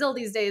for Brazil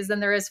these days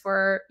than there is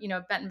for,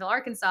 Bentonville,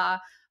 Arkansas,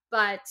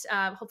 but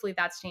hopefully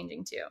that's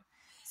changing too.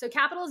 So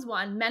capital is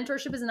one,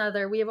 mentorship is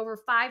another. We have over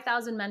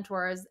 5,000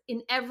 mentors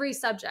in every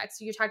subject.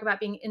 So you talk about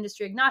being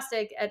industry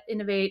agnostic at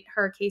Innovate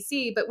Her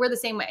KC, but we're the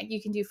same way.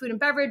 You can do food and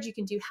beverage, you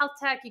can do health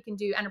tech, you can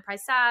do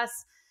enterprise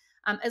SaaS,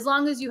 as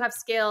long as you have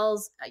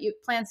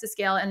plans to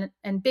scale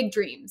and big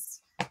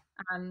dreams.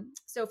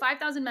 So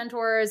 5,000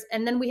 mentors,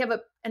 and then we have an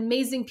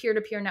amazing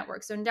peer-to-peer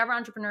network. So Endeavor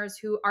entrepreneurs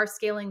who are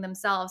scaling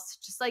themselves,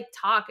 just like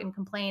talk and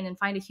complain and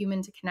find a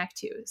human to connect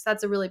to. So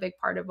that's a really big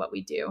part of what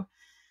we do.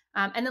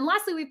 And then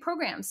lastly, we have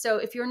programs. So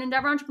if you're an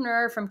Endeavor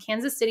entrepreneur from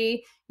Kansas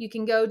City, you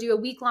can go do a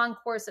week-long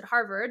course at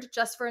Harvard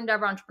just for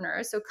Endeavor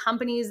entrepreneurs. So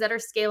companies that are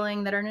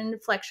scaling, that are in an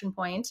inflection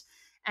point.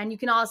 And you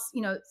can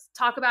also,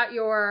 talk about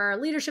your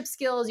leadership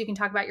skills. You can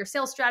talk about your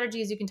sales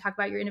strategies. You can talk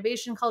about your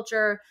innovation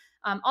culture.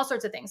 all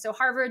sorts of things. So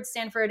Harvard,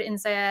 Stanford,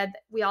 INSEAD,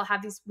 we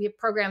have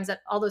programs at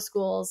all those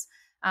schools,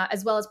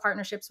 as well as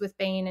partnerships with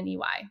Bain and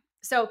EY.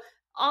 So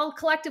all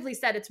collectively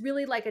said, it's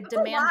really like a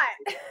demand. A lot.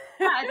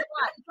 Yeah, it's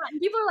a lot.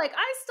 And people are like,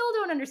 I still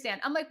don't understand.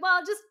 I'm like,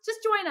 well, just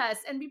join us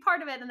and be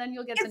part of it, and then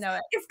you'll get to know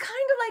it. It's kind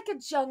of like a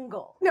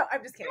jungle. No,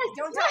 I'm just kidding.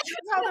 Don't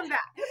tell them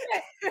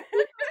that.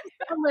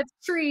 With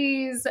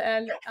trees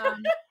and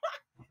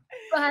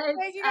but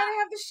like, you gotta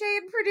have the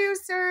shade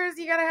producers,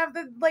 you gotta have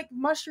the like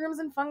mushrooms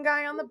and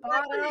fungi on the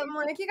bottom,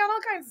 like you got all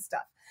kinds of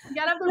stuff. You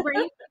gotta have the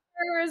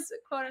rainmakers,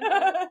 quote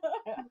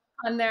unquote,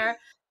 on there.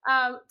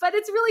 But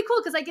it's really cool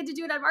because I get to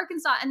do it out of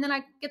Arkansas, and then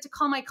I get to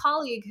call my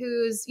colleague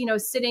who's,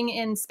 sitting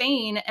in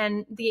Spain,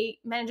 and the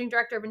managing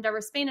director of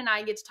Endeavor Spain and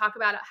I get to talk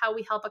about how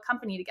we help a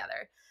company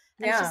together.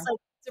 And it's just like,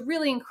 it's a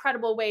really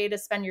incredible way to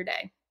spend your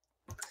day.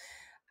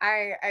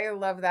 I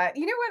love that.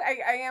 You know what?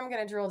 I am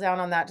going to drill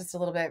down on that just a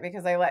little bit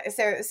because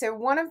so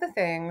one of the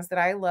things that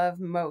I love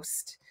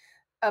most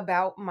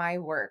about my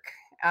work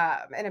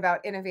and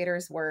about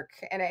Innovator's work,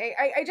 and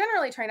I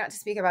generally try not to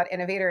speak about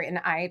Innovator in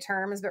I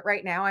terms, but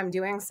right now I'm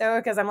doing so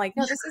because I'm like,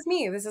 no, this is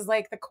me. This is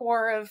like the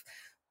core of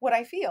what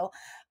I feel.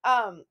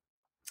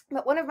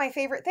 But one of my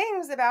favorite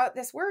things about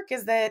this work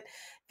is that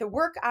the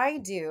work I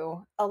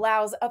do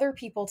allows other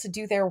people to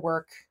do their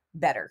work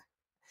better.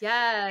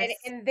 Yes.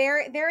 And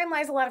therein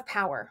lies a lot of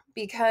power,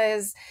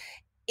 because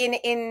in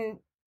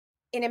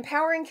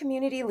empowering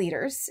community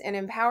leaders and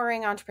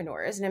empowering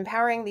entrepreneurs and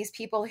empowering these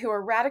people who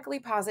are radically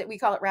positive, we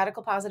call it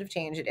radical positive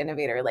change at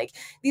Innovator. Like,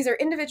 these are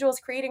individuals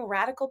creating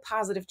radical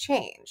positive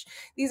change.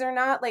 These are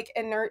not like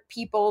inert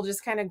people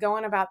just kind of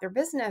going about their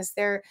business.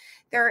 They're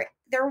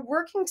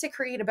working to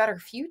create a better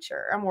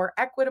future, a more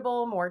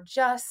equitable, more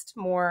just,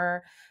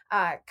 more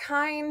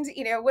kind,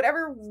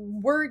 whatever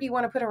word you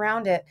want to put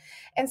around it.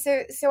 And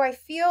so I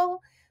feel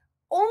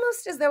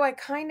almost as though I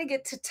kind of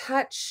get to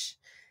touch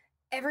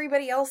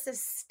everybody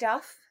else's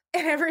stuff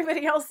and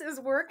everybody else's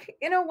work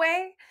in a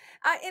way,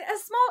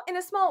 in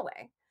a small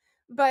way,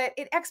 but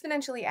it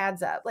exponentially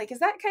adds up. Like, is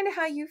that kind of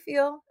how you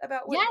feel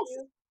about what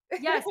you do?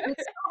 Yes. And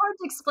it's so hard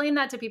to explain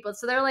that to people.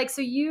 So they're like,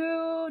 so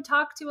you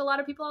talk to a lot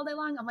of people all day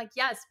long? I'm like,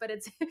 yes, but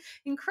it's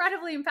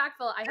incredibly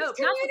impactful. I hope.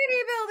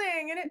 Community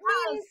building, and it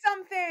means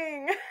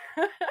something.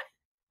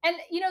 And,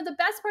 the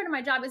best part of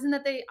my job isn't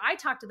that I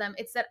talk to them.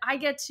 It's that I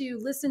get to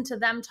listen to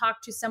them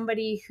talk to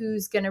somebody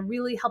who's going to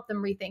really help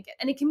them rethink it.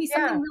 And it can be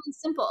something really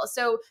simple.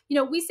 So,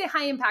 we say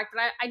high impact,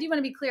 but I do want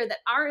to be clear that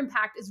our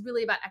impact is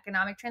really about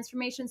economic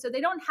transformation. So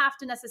they don't have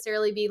to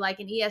necessarily be like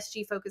an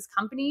ESG focused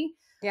company.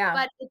 Yeah.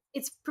 But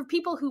it's for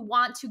people who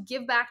want to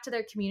give back to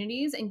their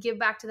communities and give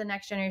back to the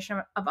next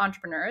generation of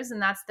entrepreneurs. And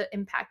that's the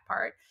impact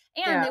part.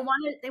 And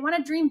they want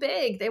to dream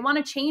big. They want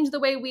to change the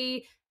way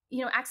we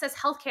access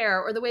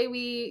healthcare, or the way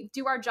we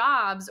do our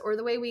jobs, or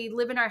the way we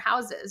live in our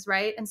houses,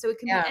 right? And so it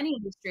can be any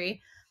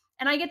industry.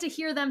 And I get to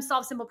hear them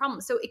solve simple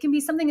problems. So it can be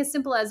something as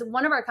simple as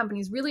one of our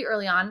companies really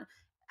early on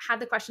had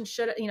the question,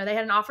 they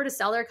had an offer to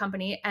sell their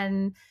company,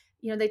 and,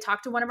 they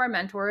talked to one of our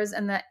mentors,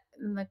 and the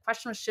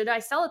question was, should I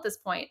sell at this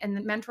point? And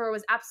the mentor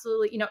was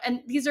absolutely, and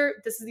these are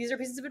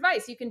pieces of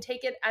advice. You can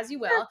take it as you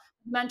will.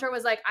 The mentor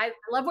was like, I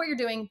love what you're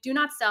doing. Do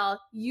not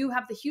sell. You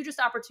have the hugest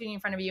opportunity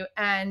in front of you.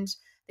 And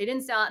they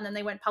didn't sell it, and then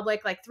they went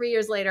public like 3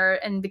 years later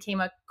and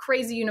became a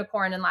crazy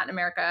unicorn in Latin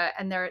America.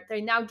 And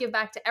they now give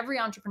back to every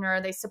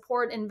entrepreneur. They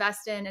support,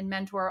 invest in, and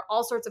mentor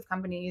all sorts of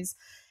companies.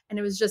 And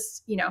it was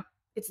just,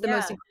 it's the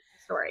most incredible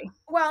story.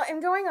 Well,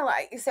 and going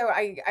along, so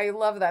I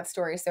love that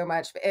story so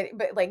much.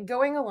 But like,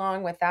 going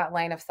along with that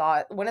line of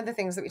thought, one of the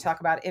things that we talk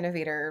about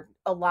Innovator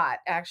a lot,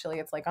 actually,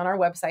 it's like on our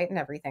website and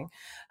everything.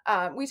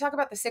 We talk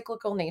about the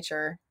cyclical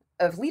nature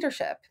of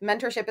leadership.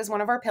 Mentorship is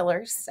one of our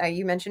pillars.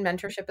 You mentioned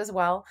mentorship as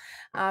well.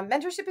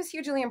 Mentorship is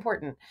hugely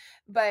important,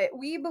 but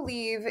we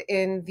believe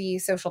in the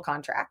social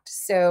contract.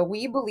 So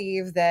we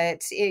believe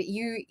that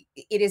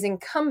it is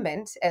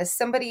incumbent, as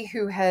somebody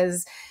who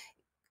has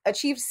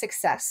achieved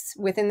success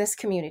within this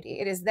community,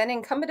 it is then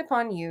incumbent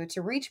upon you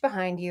to reach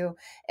behind you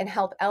and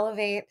help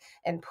elevate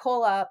and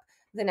pull up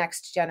the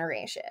next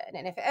generation.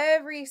 And if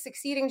every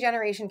succeeding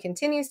generation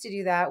continues to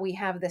do that, we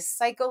have this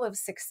cycle of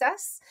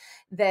success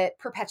that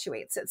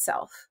perpetuates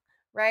itself,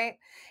 right?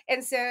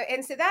 And so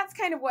that's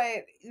kind of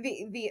what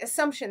the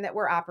assumption that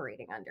we're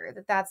operating under,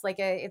 that's like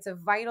it's a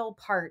vital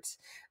part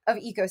of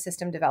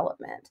ecosystem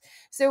development.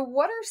 So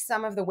what are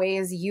some of the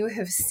ways you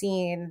have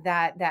seen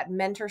that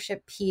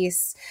mentorship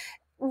piece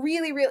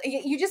really,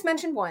 you just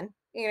mentioned one.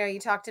 You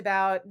talked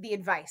about the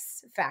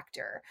advice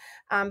factor,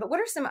 but what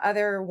are some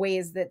other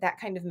ways that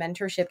kind of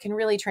mentorship can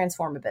really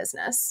transform a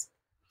business?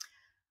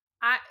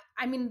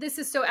 I mean, this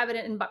is so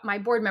evident in my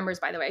board members,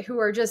 by the way, who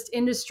are just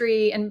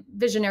industry and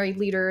visionary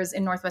leaders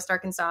in Northwest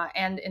Arkansas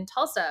and in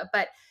Tulsa.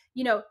 But,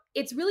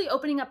 it's really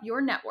opening up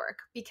your network,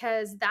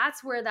 because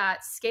that's where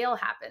that scale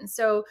happens.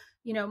 So,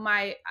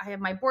 I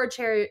have my board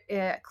chair,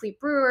 Clete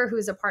Brewer,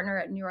 who's a partner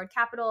at New Road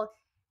Capital.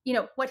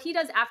 What he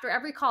does after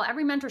every call,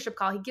 every mentorship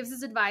call, he gives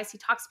his advice, he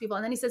talks to people,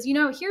 and then he says,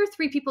 here are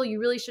 3 people you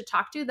really should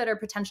talk to that are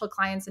potential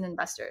clients and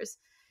investors.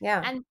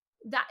 Yeah. And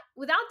that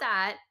without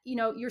that,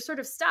 you're sort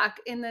of stuck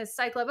in this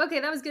cycle of, okay,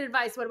 that was good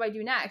advice. What do I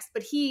do next?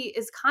 But he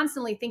is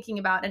constantly thinking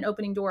about and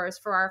opening doors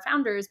for our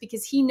founders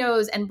because he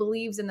knows and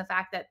believes in the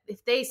fact that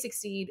if they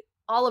succeed,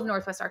 all of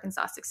Northwest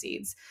Arkansas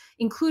succeeds,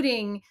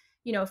 including,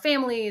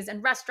 families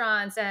and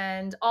restaurants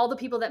and all the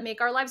people that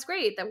make our lives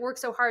great, that work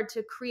so hard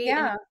to create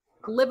a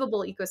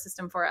livable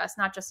ecosystem for us,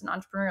 not just an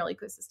entrepreneurial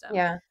ecosystem.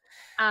 Yeah.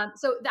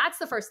 So that's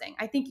the first thing.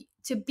 I think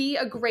to be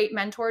a great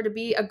mentor, to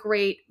be a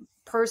great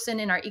person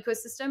in our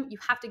ecosystem, you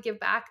have to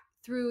give back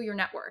through your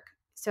network.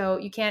 So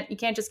you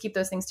can't just keep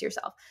those things to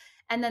yourself.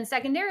 And then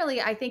secondarily,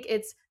 I think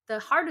it's the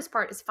hardest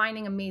part is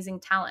finding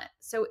amazing talent.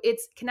 So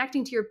it's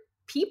connecting to your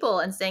people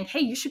and saying, hey,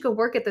 you should go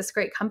work at this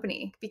great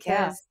company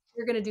because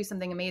you're going to do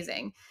something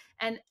amazing.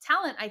 And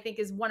talent, I think,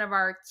 is one of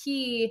our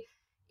key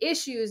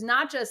issues,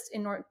 not just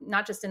in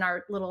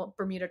our little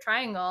Bermuda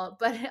Triangle,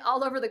 but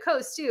all over the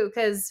coast too,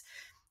 because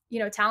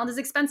talent is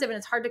expensive and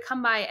it's hard to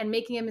come by, and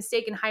making a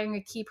mistake in hiring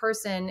a key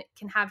person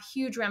can have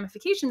huge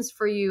ramifications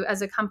for you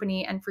as a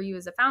company and for you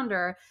as a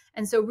founder.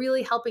 And so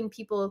really helping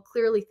people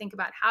clearly think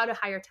about how to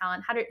hire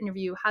talent, how to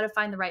interview, how to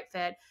find the right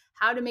fit,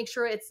 how to make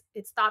sure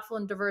it's thoughtful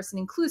and diverse and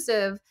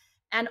inclusive,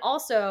 and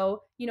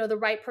also, the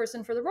right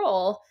person for the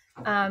role.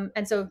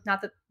 And so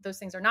not that those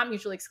things are not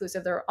mutually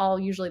exclusive, they're all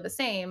usually the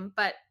same,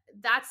 but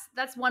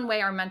that's one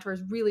way our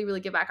mentors really, really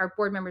give back. Our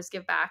board members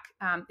give back,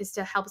 is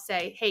to help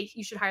say, hey,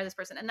 you should hire this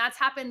person. And that's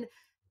happened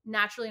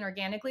naturally and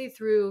organically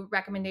through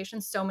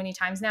recommendations so many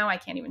times now, I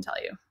can't even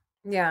tell you.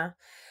 Yeah.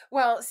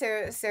 Well, so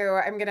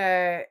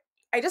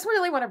I just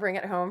really want to bring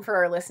it home for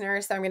our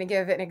listeners. So I'm going to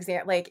give an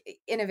example, like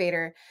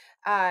Innovator,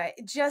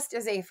 just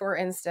as a, for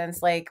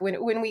instance, like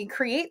when we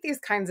create these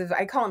kinds of,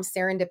 I call them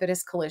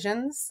serendipitous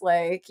collisions,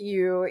 like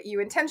you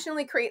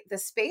intentionally create the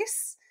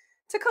space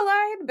to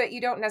collide, but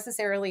you don't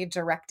necessarily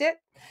direct it.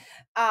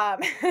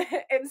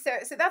 And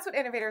so that's what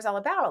Innovator is all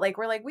about. Like,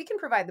 we're like, we can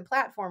provide the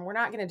platform. We're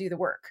not going to do the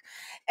work.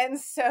 And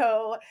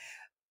so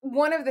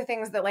one of the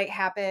things that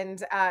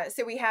happened,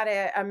 so we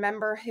had a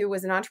member who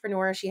was an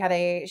entrepreneur. She had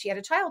a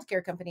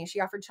childcare company. She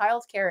offered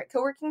childcare at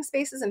co-working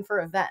spaces and for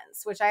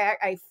events, which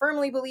I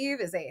firmly believe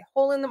is a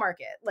hole in the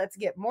market. Let's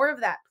get more of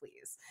that,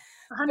 please.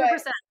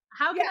 100%.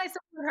 How can I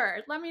support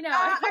her? Let me know.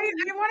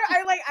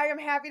 I am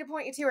happy to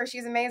point you to her.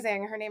 She's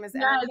amazing. Her name is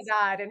Erin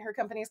Haddad, and her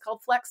company is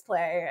called Flex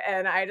Play.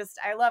 And I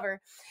love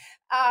her.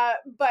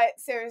 But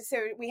so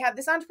we had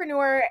this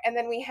entrepreneur, and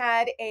then we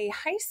had a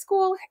high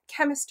school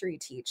chemistry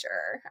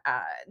teacher,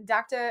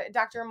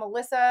 Dr.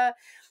 Melissa.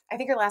 I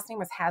think her last name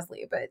was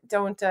Hasley, but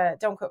don't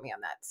quote me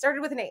on that.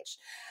 Started with an H.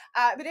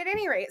 But at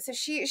any rate, so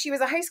she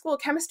was a high school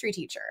chemistry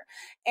teacher,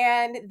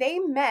 and they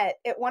met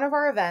at one of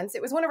our events.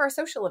 It was one of our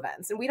social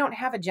events, and we don't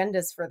have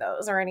agendas for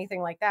those or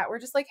anything like that. We're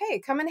just like, hey,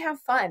 come and have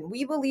fun.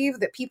 We believe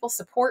that people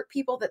support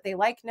people that they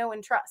like, know,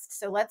 and trust.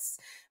 So let's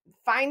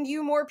find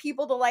you more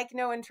people to like,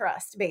 know, and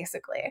trust,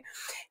 basically.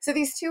 So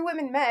these two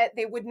women met.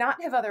 They would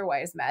not have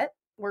otherwise met.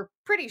 We're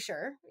pretty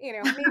sure,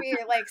 maybe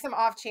like some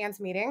off chance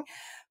meeting,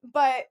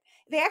 but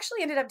they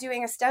actually ended up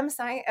doing a STEM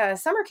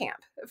summer camp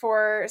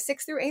for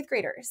 6th through 8th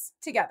graders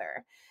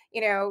together.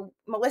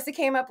 Melissa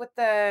came up with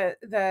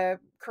the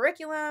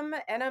curriculum,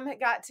 and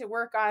got to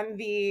work on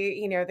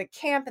the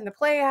camp and the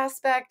play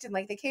aspect, and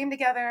they came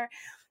together,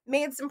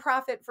 made some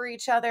profit for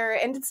each other,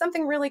 and did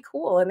something really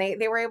cool. And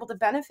they were able to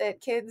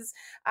benefit kids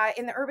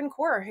in the urban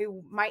core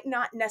who might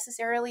not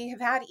necessarily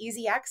have had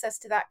easy access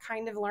to that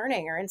kind of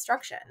learning or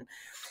instruction.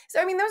 So,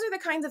 those are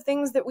the kinds of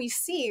things that we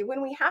see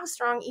when we have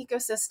strong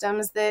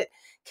ecosystems that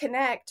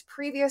connect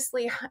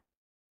previously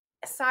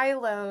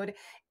siloed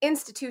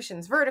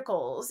institutions,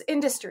 verticals,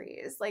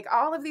 industries,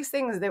 all of these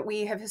things that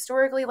we have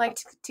historically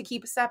liked to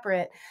keep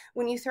separate.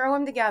 When you throw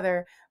them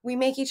together, we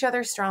make each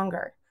other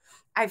stronger.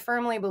 I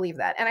firmly believe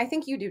that. And I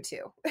think you do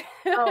too.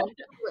 Oh,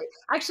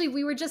 actually,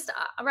 we were just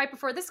right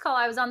before this call,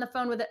 I was on the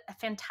phone with a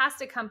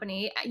fantastic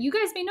company. You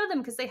guys may know them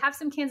because they have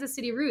some Kansas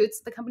City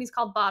roots. The company's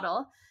called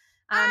Bottle.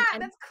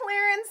 That's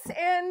Clarence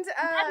and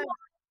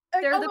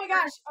oh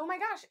my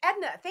gosh,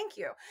 Edna, thank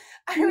you.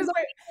 I was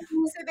like,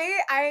 so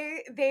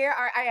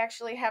I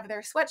actually have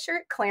their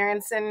sweatshirt.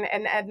 Clarence and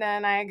Edna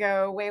and I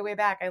go way, way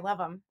back. I love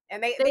them.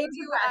 And they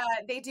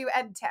do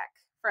ed tech,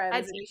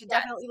 friends, and you should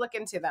definitely look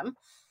into them.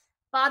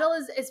 Bottle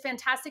is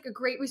fantastic, a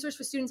great resource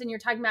for students. And you're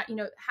talking about,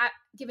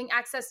 giving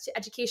access to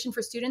education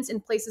for students in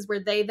places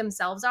where they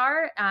themselves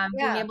are,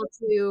 being able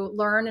to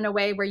learn in a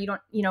way where you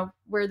don't,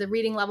 where the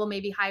reading level may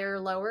be higher or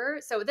lower.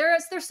 So they're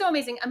so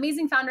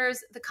amazing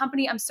founders. The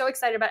company, I'm so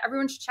excited about.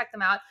 Everyone should check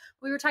them out.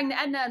 We were talking to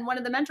Edna, and one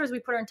of the mentors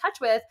we put her in touch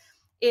with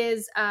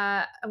is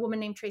a woman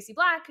named Tracy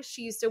Black.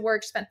 She used to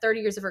work, spent 30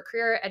 years of her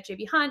career at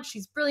JB Hunt.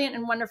 She's brilliant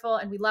and wonderful,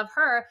 and we love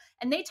her.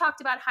 And they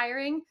talked about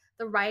hiring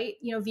the right,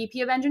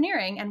 VP of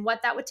engineering and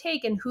what that would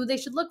take and who they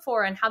should look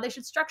for and how they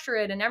should structure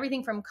it and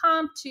everything from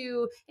comp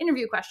to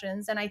interview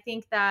questions. And I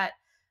think that,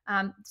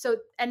 and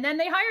then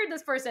they hired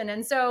this person.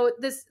 And so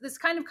this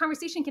kind of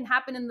conversation can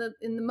happen in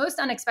the most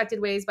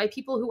unexpected ways by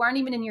people who aren't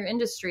even in your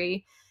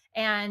industry.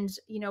 And,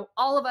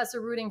 all of us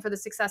are rooting for the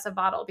success of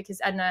Bottle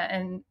because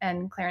Edna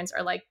and Clarence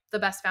are like the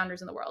best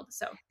founders in the world.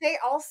 So they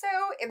also,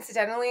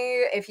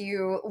 incidentally, if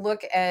you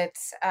look at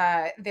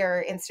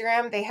their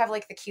Instagram, they have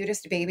like the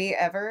cutest baby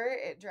ever.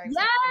 It drives me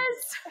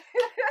yes.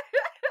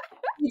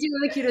 You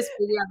do the cutest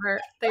baby ever.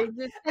 I think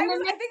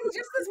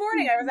just this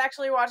morning I was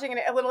actually watching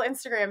a little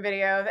Instagram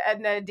video of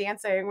Edna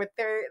dancing with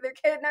their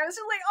kid, and I was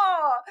just like,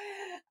 oh.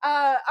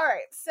 All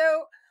right,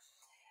 so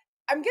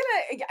I'm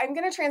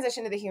gonna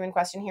transition to the human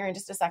question here in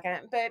just a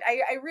second, but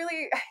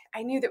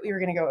I knew that we were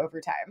gonna go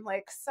over time.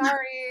 Like,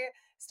 sorry,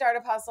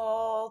 Startup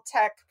Hustle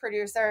tech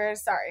producer.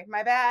 Sorry,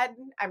 my bad.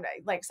 I'm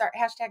like, sorry.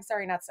 #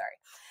 sorry, not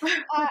sorry.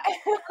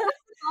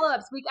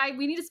 Follow-ups.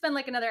 We need to spend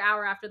like another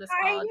hour after this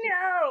call. I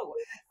know.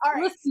 All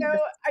right. So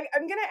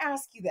I'm going to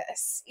ask you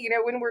this.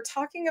 When we're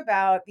talking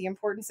about the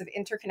importance of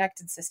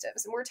interconnected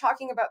systems, and we're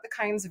talking about the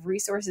kinds of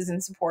resources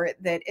and support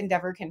that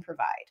Endeavor can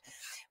provide,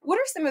 what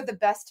are some of the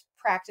best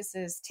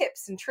practices,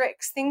 tips, and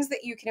tricks, things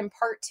that you can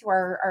impart to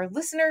our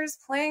listeners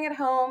playing at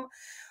home?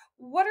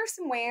 What are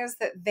some ways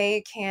that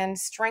they can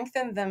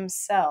strengthen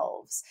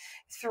themselves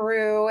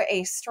through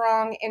a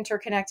strong,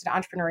 interconnected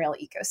entrepreneurial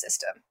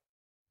ecosystem?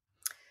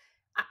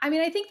 I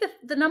mean, I think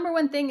the number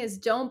one thing is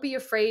don't be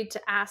afraid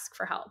to ask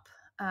for help.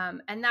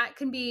 And that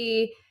can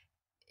be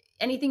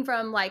anything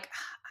from like,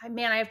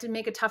 man, I have to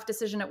make a tough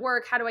decision at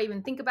work. How do I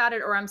even think about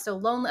it? Or I'm so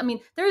lonely. I mean,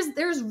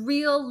 there's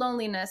real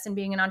loneliness in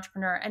being an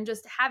entrepreneur, and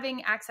just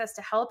having access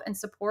to help and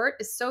support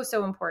is so,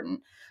 so important.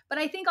 But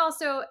I think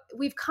also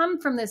we've come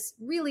from this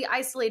really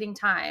isolating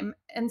time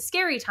and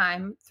scary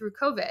time through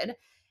COVID.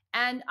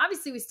 And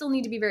obviously we still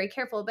need to be very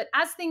careful, but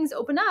as things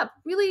open up,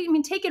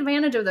 really, take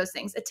advantage of those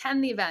things,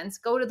 attend the events,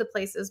 go to the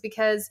places,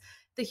 because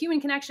the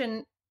human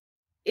connection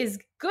is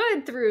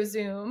good through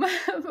Zoom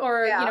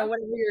or, whatever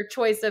your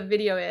choice of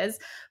video is,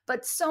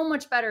 but so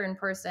much better in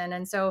person.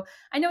 And so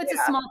I know it's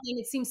a small thing.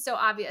 It seems so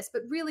obvious,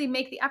 but really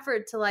make the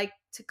effort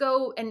to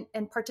go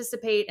and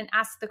participate and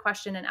ask the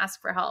question and ask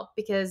for help,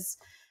 because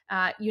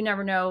you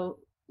never know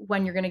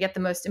when you're going to get the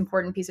most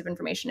important piece of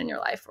information in your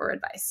life or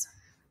advice.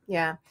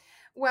 Yeah.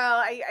 Well,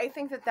 I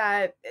think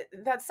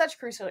that's such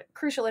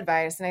crucial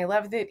advice. And I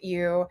love that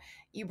you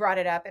brought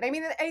it up. And I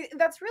mean,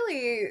 that's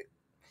really,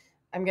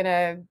 I'm going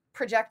to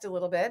project a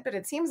little bit, but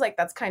it seems like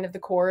that's kind of the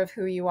core of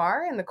who you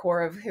are and the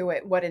core of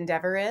what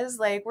Endeavor is.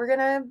 Like, we're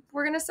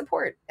going to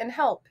support and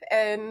help.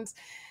 And,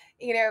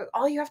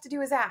 all you have to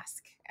do is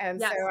ask. And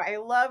yes. So I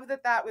love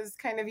that was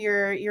kind of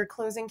your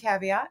closing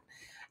caveat.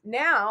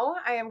 Now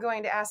I am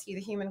going to ask you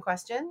the human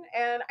question,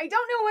 and I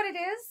don't know what it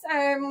is.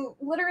 I'm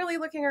literally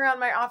looking around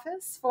my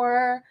office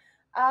for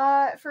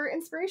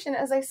inspiration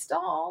as I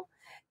stall.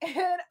 And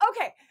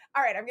okay,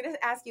 all right, I'm going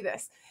to ask you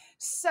this.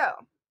 So,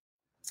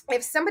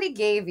 if somebody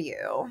gave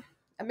you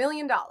 $1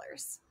 million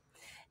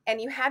and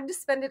you had to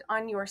spend it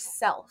on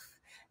yourself,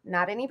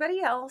 not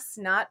anybody else,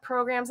 not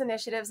programs,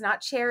 initiatives,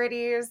 not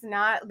charities,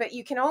 but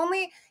you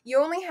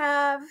only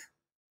have,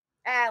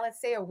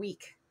 let's say, a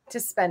week to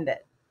spend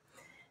it.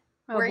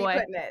 Where are you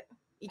putting it?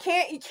 You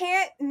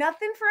can't,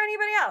 nothing for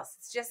anybody else.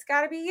 It's just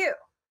got to be you.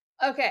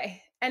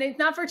 Okay. And it's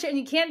not for charity.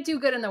 You can't do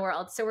good in the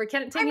world. So we're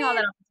taking all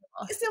that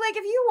off the table. So like,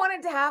 if you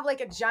wanted to have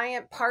like a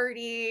giant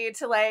party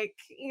to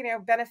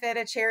benefit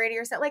a charity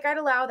or something, I'd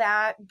allow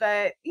that.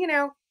 But, you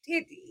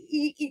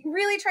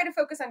really try to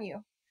focus on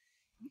you.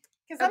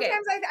 Because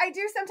sometimes I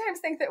do sometimes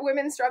think that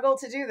women struggle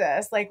to do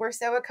this. Like, we're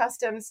so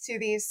accustomed to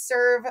the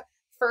serve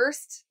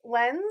first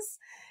lens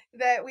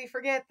that we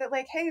forget that,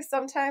 hey,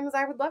 sometimes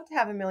I would love to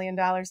have $1 million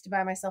to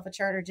buy myself a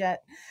charter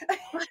jet. So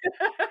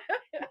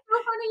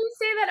funny you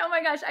say that. Oh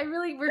my gosh.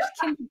 We're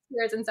kindred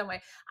spirits in some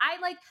way.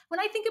 When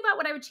I think about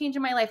what I would change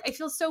in my life, I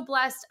feel so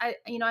blessed. I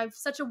have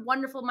such a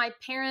wonderful, my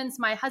parents,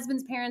 my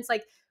husband's parents, I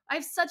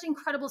have such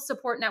incredible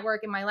support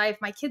network in my life.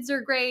 My kids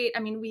are great. I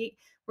mean,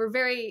 we're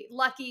very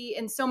lucky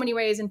in so many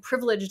ways and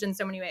privileged in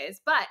so many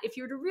ways. But if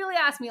you were to really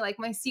ask me,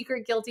 my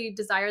secret guilty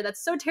desire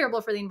that's so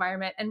terrible for the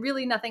environment and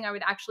really nothing I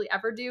would actually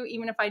ever do,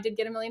 even if I did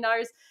get $1 million,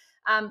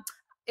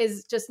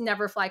 is just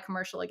never fly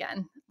commercial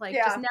again.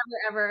 Just never,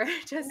 ever.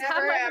 Just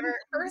never, ever.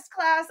 First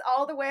class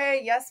all the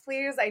way. Yes,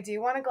 please. I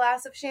do want a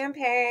glass of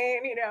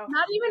champagne,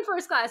 Not even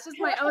first class, just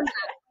my own.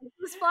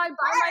 Just fly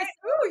by myself.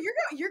 Ooh,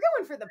 you're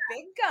going for the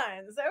big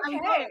guns. Okay.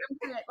 I'm going.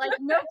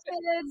 No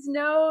kids,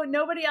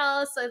 nobody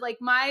else.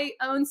 My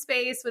own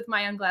space with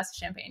my own glass of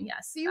champagne.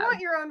 Yes. So you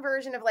want your own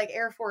version of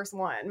Air Force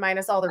One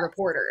minus all the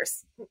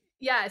reporters.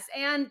 Yes.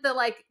 And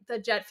the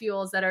jet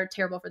fuels that are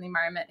terrible for the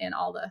environment and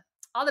all the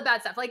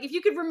bad stuff. If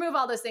you could remove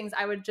all those things,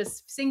 I would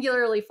just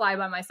singularly fly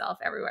by myself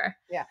everywhere.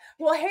 Yeah.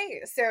 Well,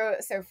 hey, so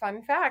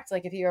fun fact,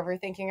 if you ever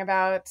thinking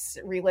about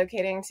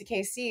relocating to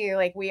KC,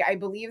 I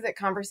believe that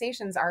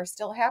conversations are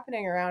still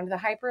happening around the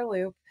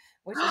Hyperloop,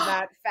 which is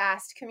that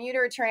fast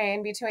commuter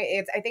train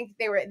I think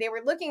they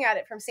were looking at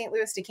it from St.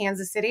 Louis to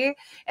Kansas City,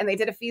 and they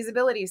did a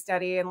feasibility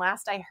study. And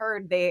last I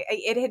heard,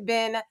 it had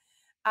been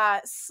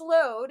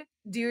slowed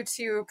due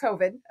to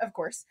COVID, of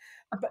course.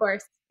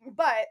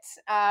 But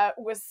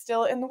was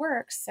still in the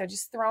works. So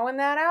just throwing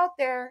that out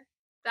there.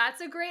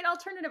 That's a great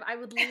alternative. I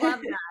would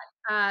love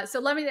that. So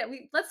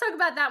let's talk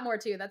about that more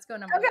too. That's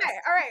going on. Okay.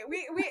 All right.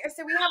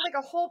 So we have like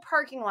a whole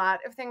parking lot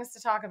of things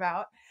to talk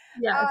about.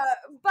 Yes.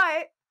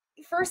 But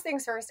first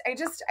things first,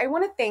 I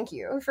want to thank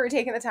you for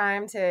taking the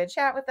time to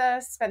chat with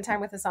us, spend time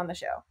with us on the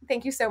show.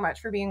 Thank you so much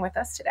for being with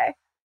us today.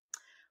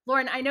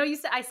 Lauren, I know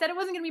I said it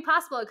wasn't going to be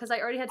possible because I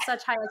already had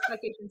such high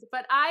expectations,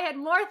 but I had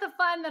more of the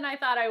fun than I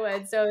thought I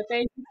would. So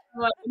thank you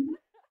so much.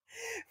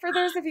 For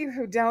those of you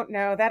who don't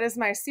know, that is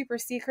my super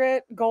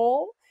secret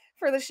goal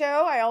for the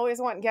show. I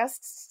always want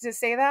guests to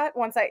say that.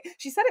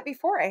 She said it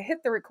before I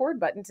hit the record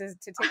button to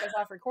take us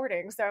off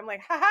recording. So I'm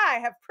like, haha, I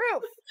have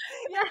proof.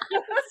 Yes.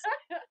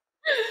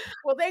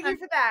 Well, thank you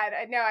for that.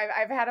 No,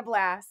 I've had a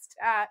blast.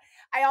 I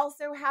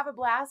also have a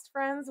blast,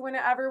 friends,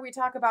 whenever we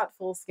talk about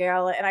Full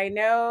Scale. And I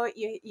know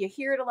you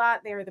hear it a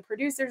lot. They are the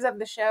producers of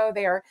the show.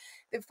 They are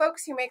the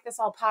folks who make this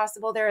all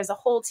possible. There is a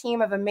whole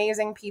team of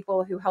amazing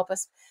people who help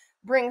us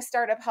bring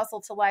Startup Hustle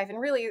to life. And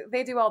really,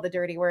 they do all the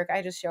dirty work.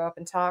 I just show up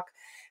and talk.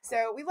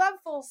 So we love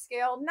Full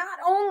Scale, not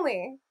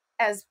only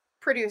as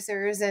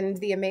producers and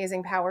the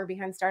amazing power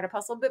behind Startup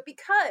Hustle, but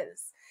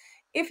because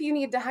if you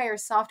need to hire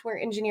software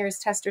engineers,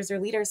 testers, or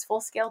leaders, Full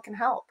Scale can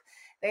help.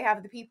 They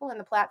have the people and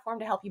the platform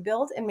to help you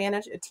build and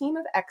manage a team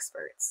of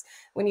experts.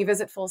 When you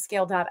visit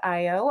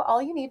fullscale.io,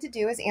 all you need to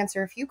do is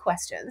answer a few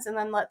questions and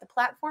then let the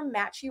platform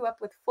match you up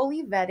with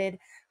fully vetted,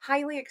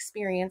 highly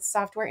experienced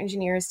software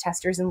engineers,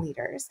 testers, and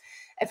leaders.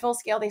 At Full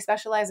Scale, they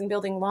specialize in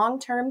building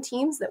long-term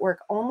teams that work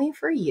only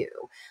for you.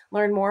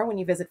 Learn more when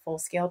you visit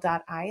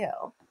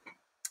fullscale.io.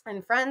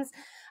 And friends,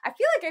 I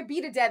feel like I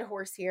beat a dead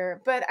horse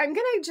here, but I'm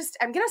going to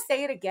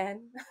say it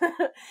again.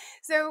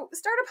 So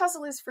Startup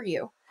Hustle is for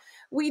you.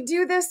 We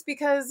do this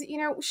because,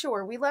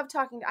 sure,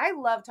 I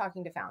love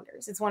talking to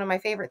founders. It's one of my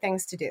favorite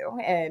things to do.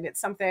 And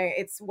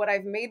it's what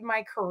I've made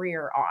my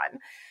career on.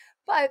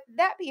 But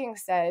that being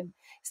said,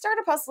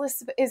 Startup Hustle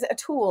is a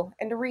tool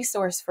and a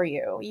resource for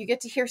you. You get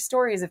to hear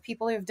stories of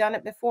people who've done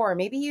it before.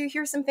 Maybe you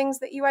hear some things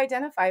that you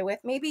identify with.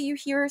 Maybe you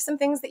hear some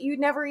things that you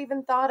never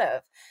even thought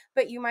of,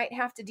 but you might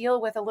have to deal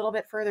with a little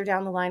bit further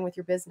down the line with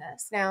your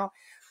business. Now,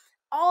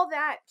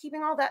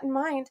 keeping all that in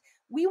mind,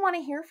 we want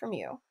to hear from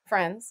you,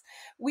 friends.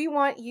 We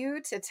want you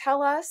to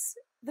tell us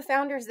the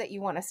founders that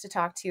you want us to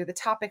talk to, the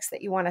topics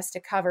that you want us to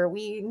cover.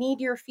 We need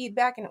your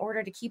feedback in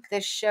order to keep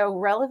this show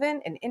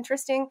relevant and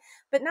interesting,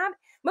 but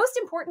most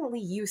importantly,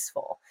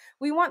 useful.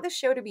 We want this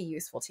show to be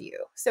useful to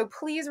you. So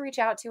please reach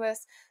out to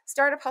us,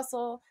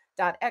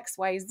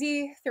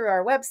 startuphustle.xyz through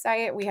our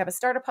website. We have a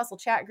Startup Hustle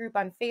chat group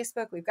on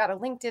Facebook. We've got a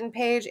LinkedIn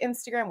page,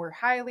 Instagram. We're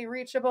highly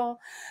reachable.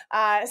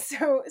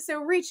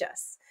 So reach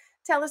us.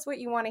 Tell us what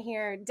you want to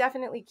hear.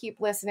 Definitely keep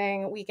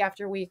listening week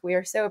after week. We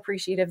are so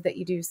appreciative that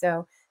you do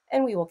so.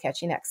 And we will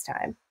catch you next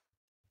time.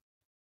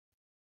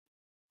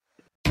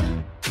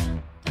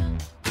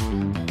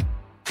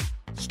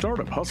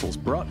 Startup Hustle is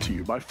brought to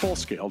you by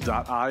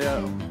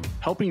Fullscale.io,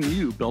 helping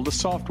you build a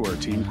software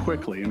team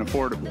quickly and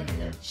affordably.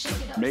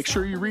 Make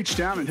sure you reach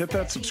down and hit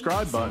that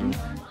subscribe button,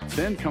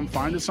 then come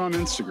find us on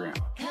Instagram.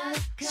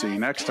 See you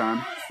next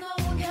time.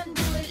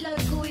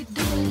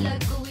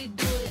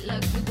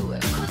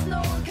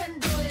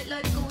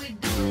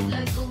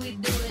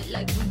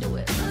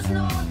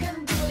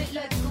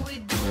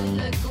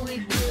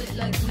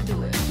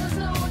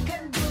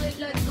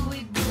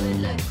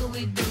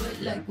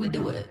 We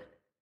do it.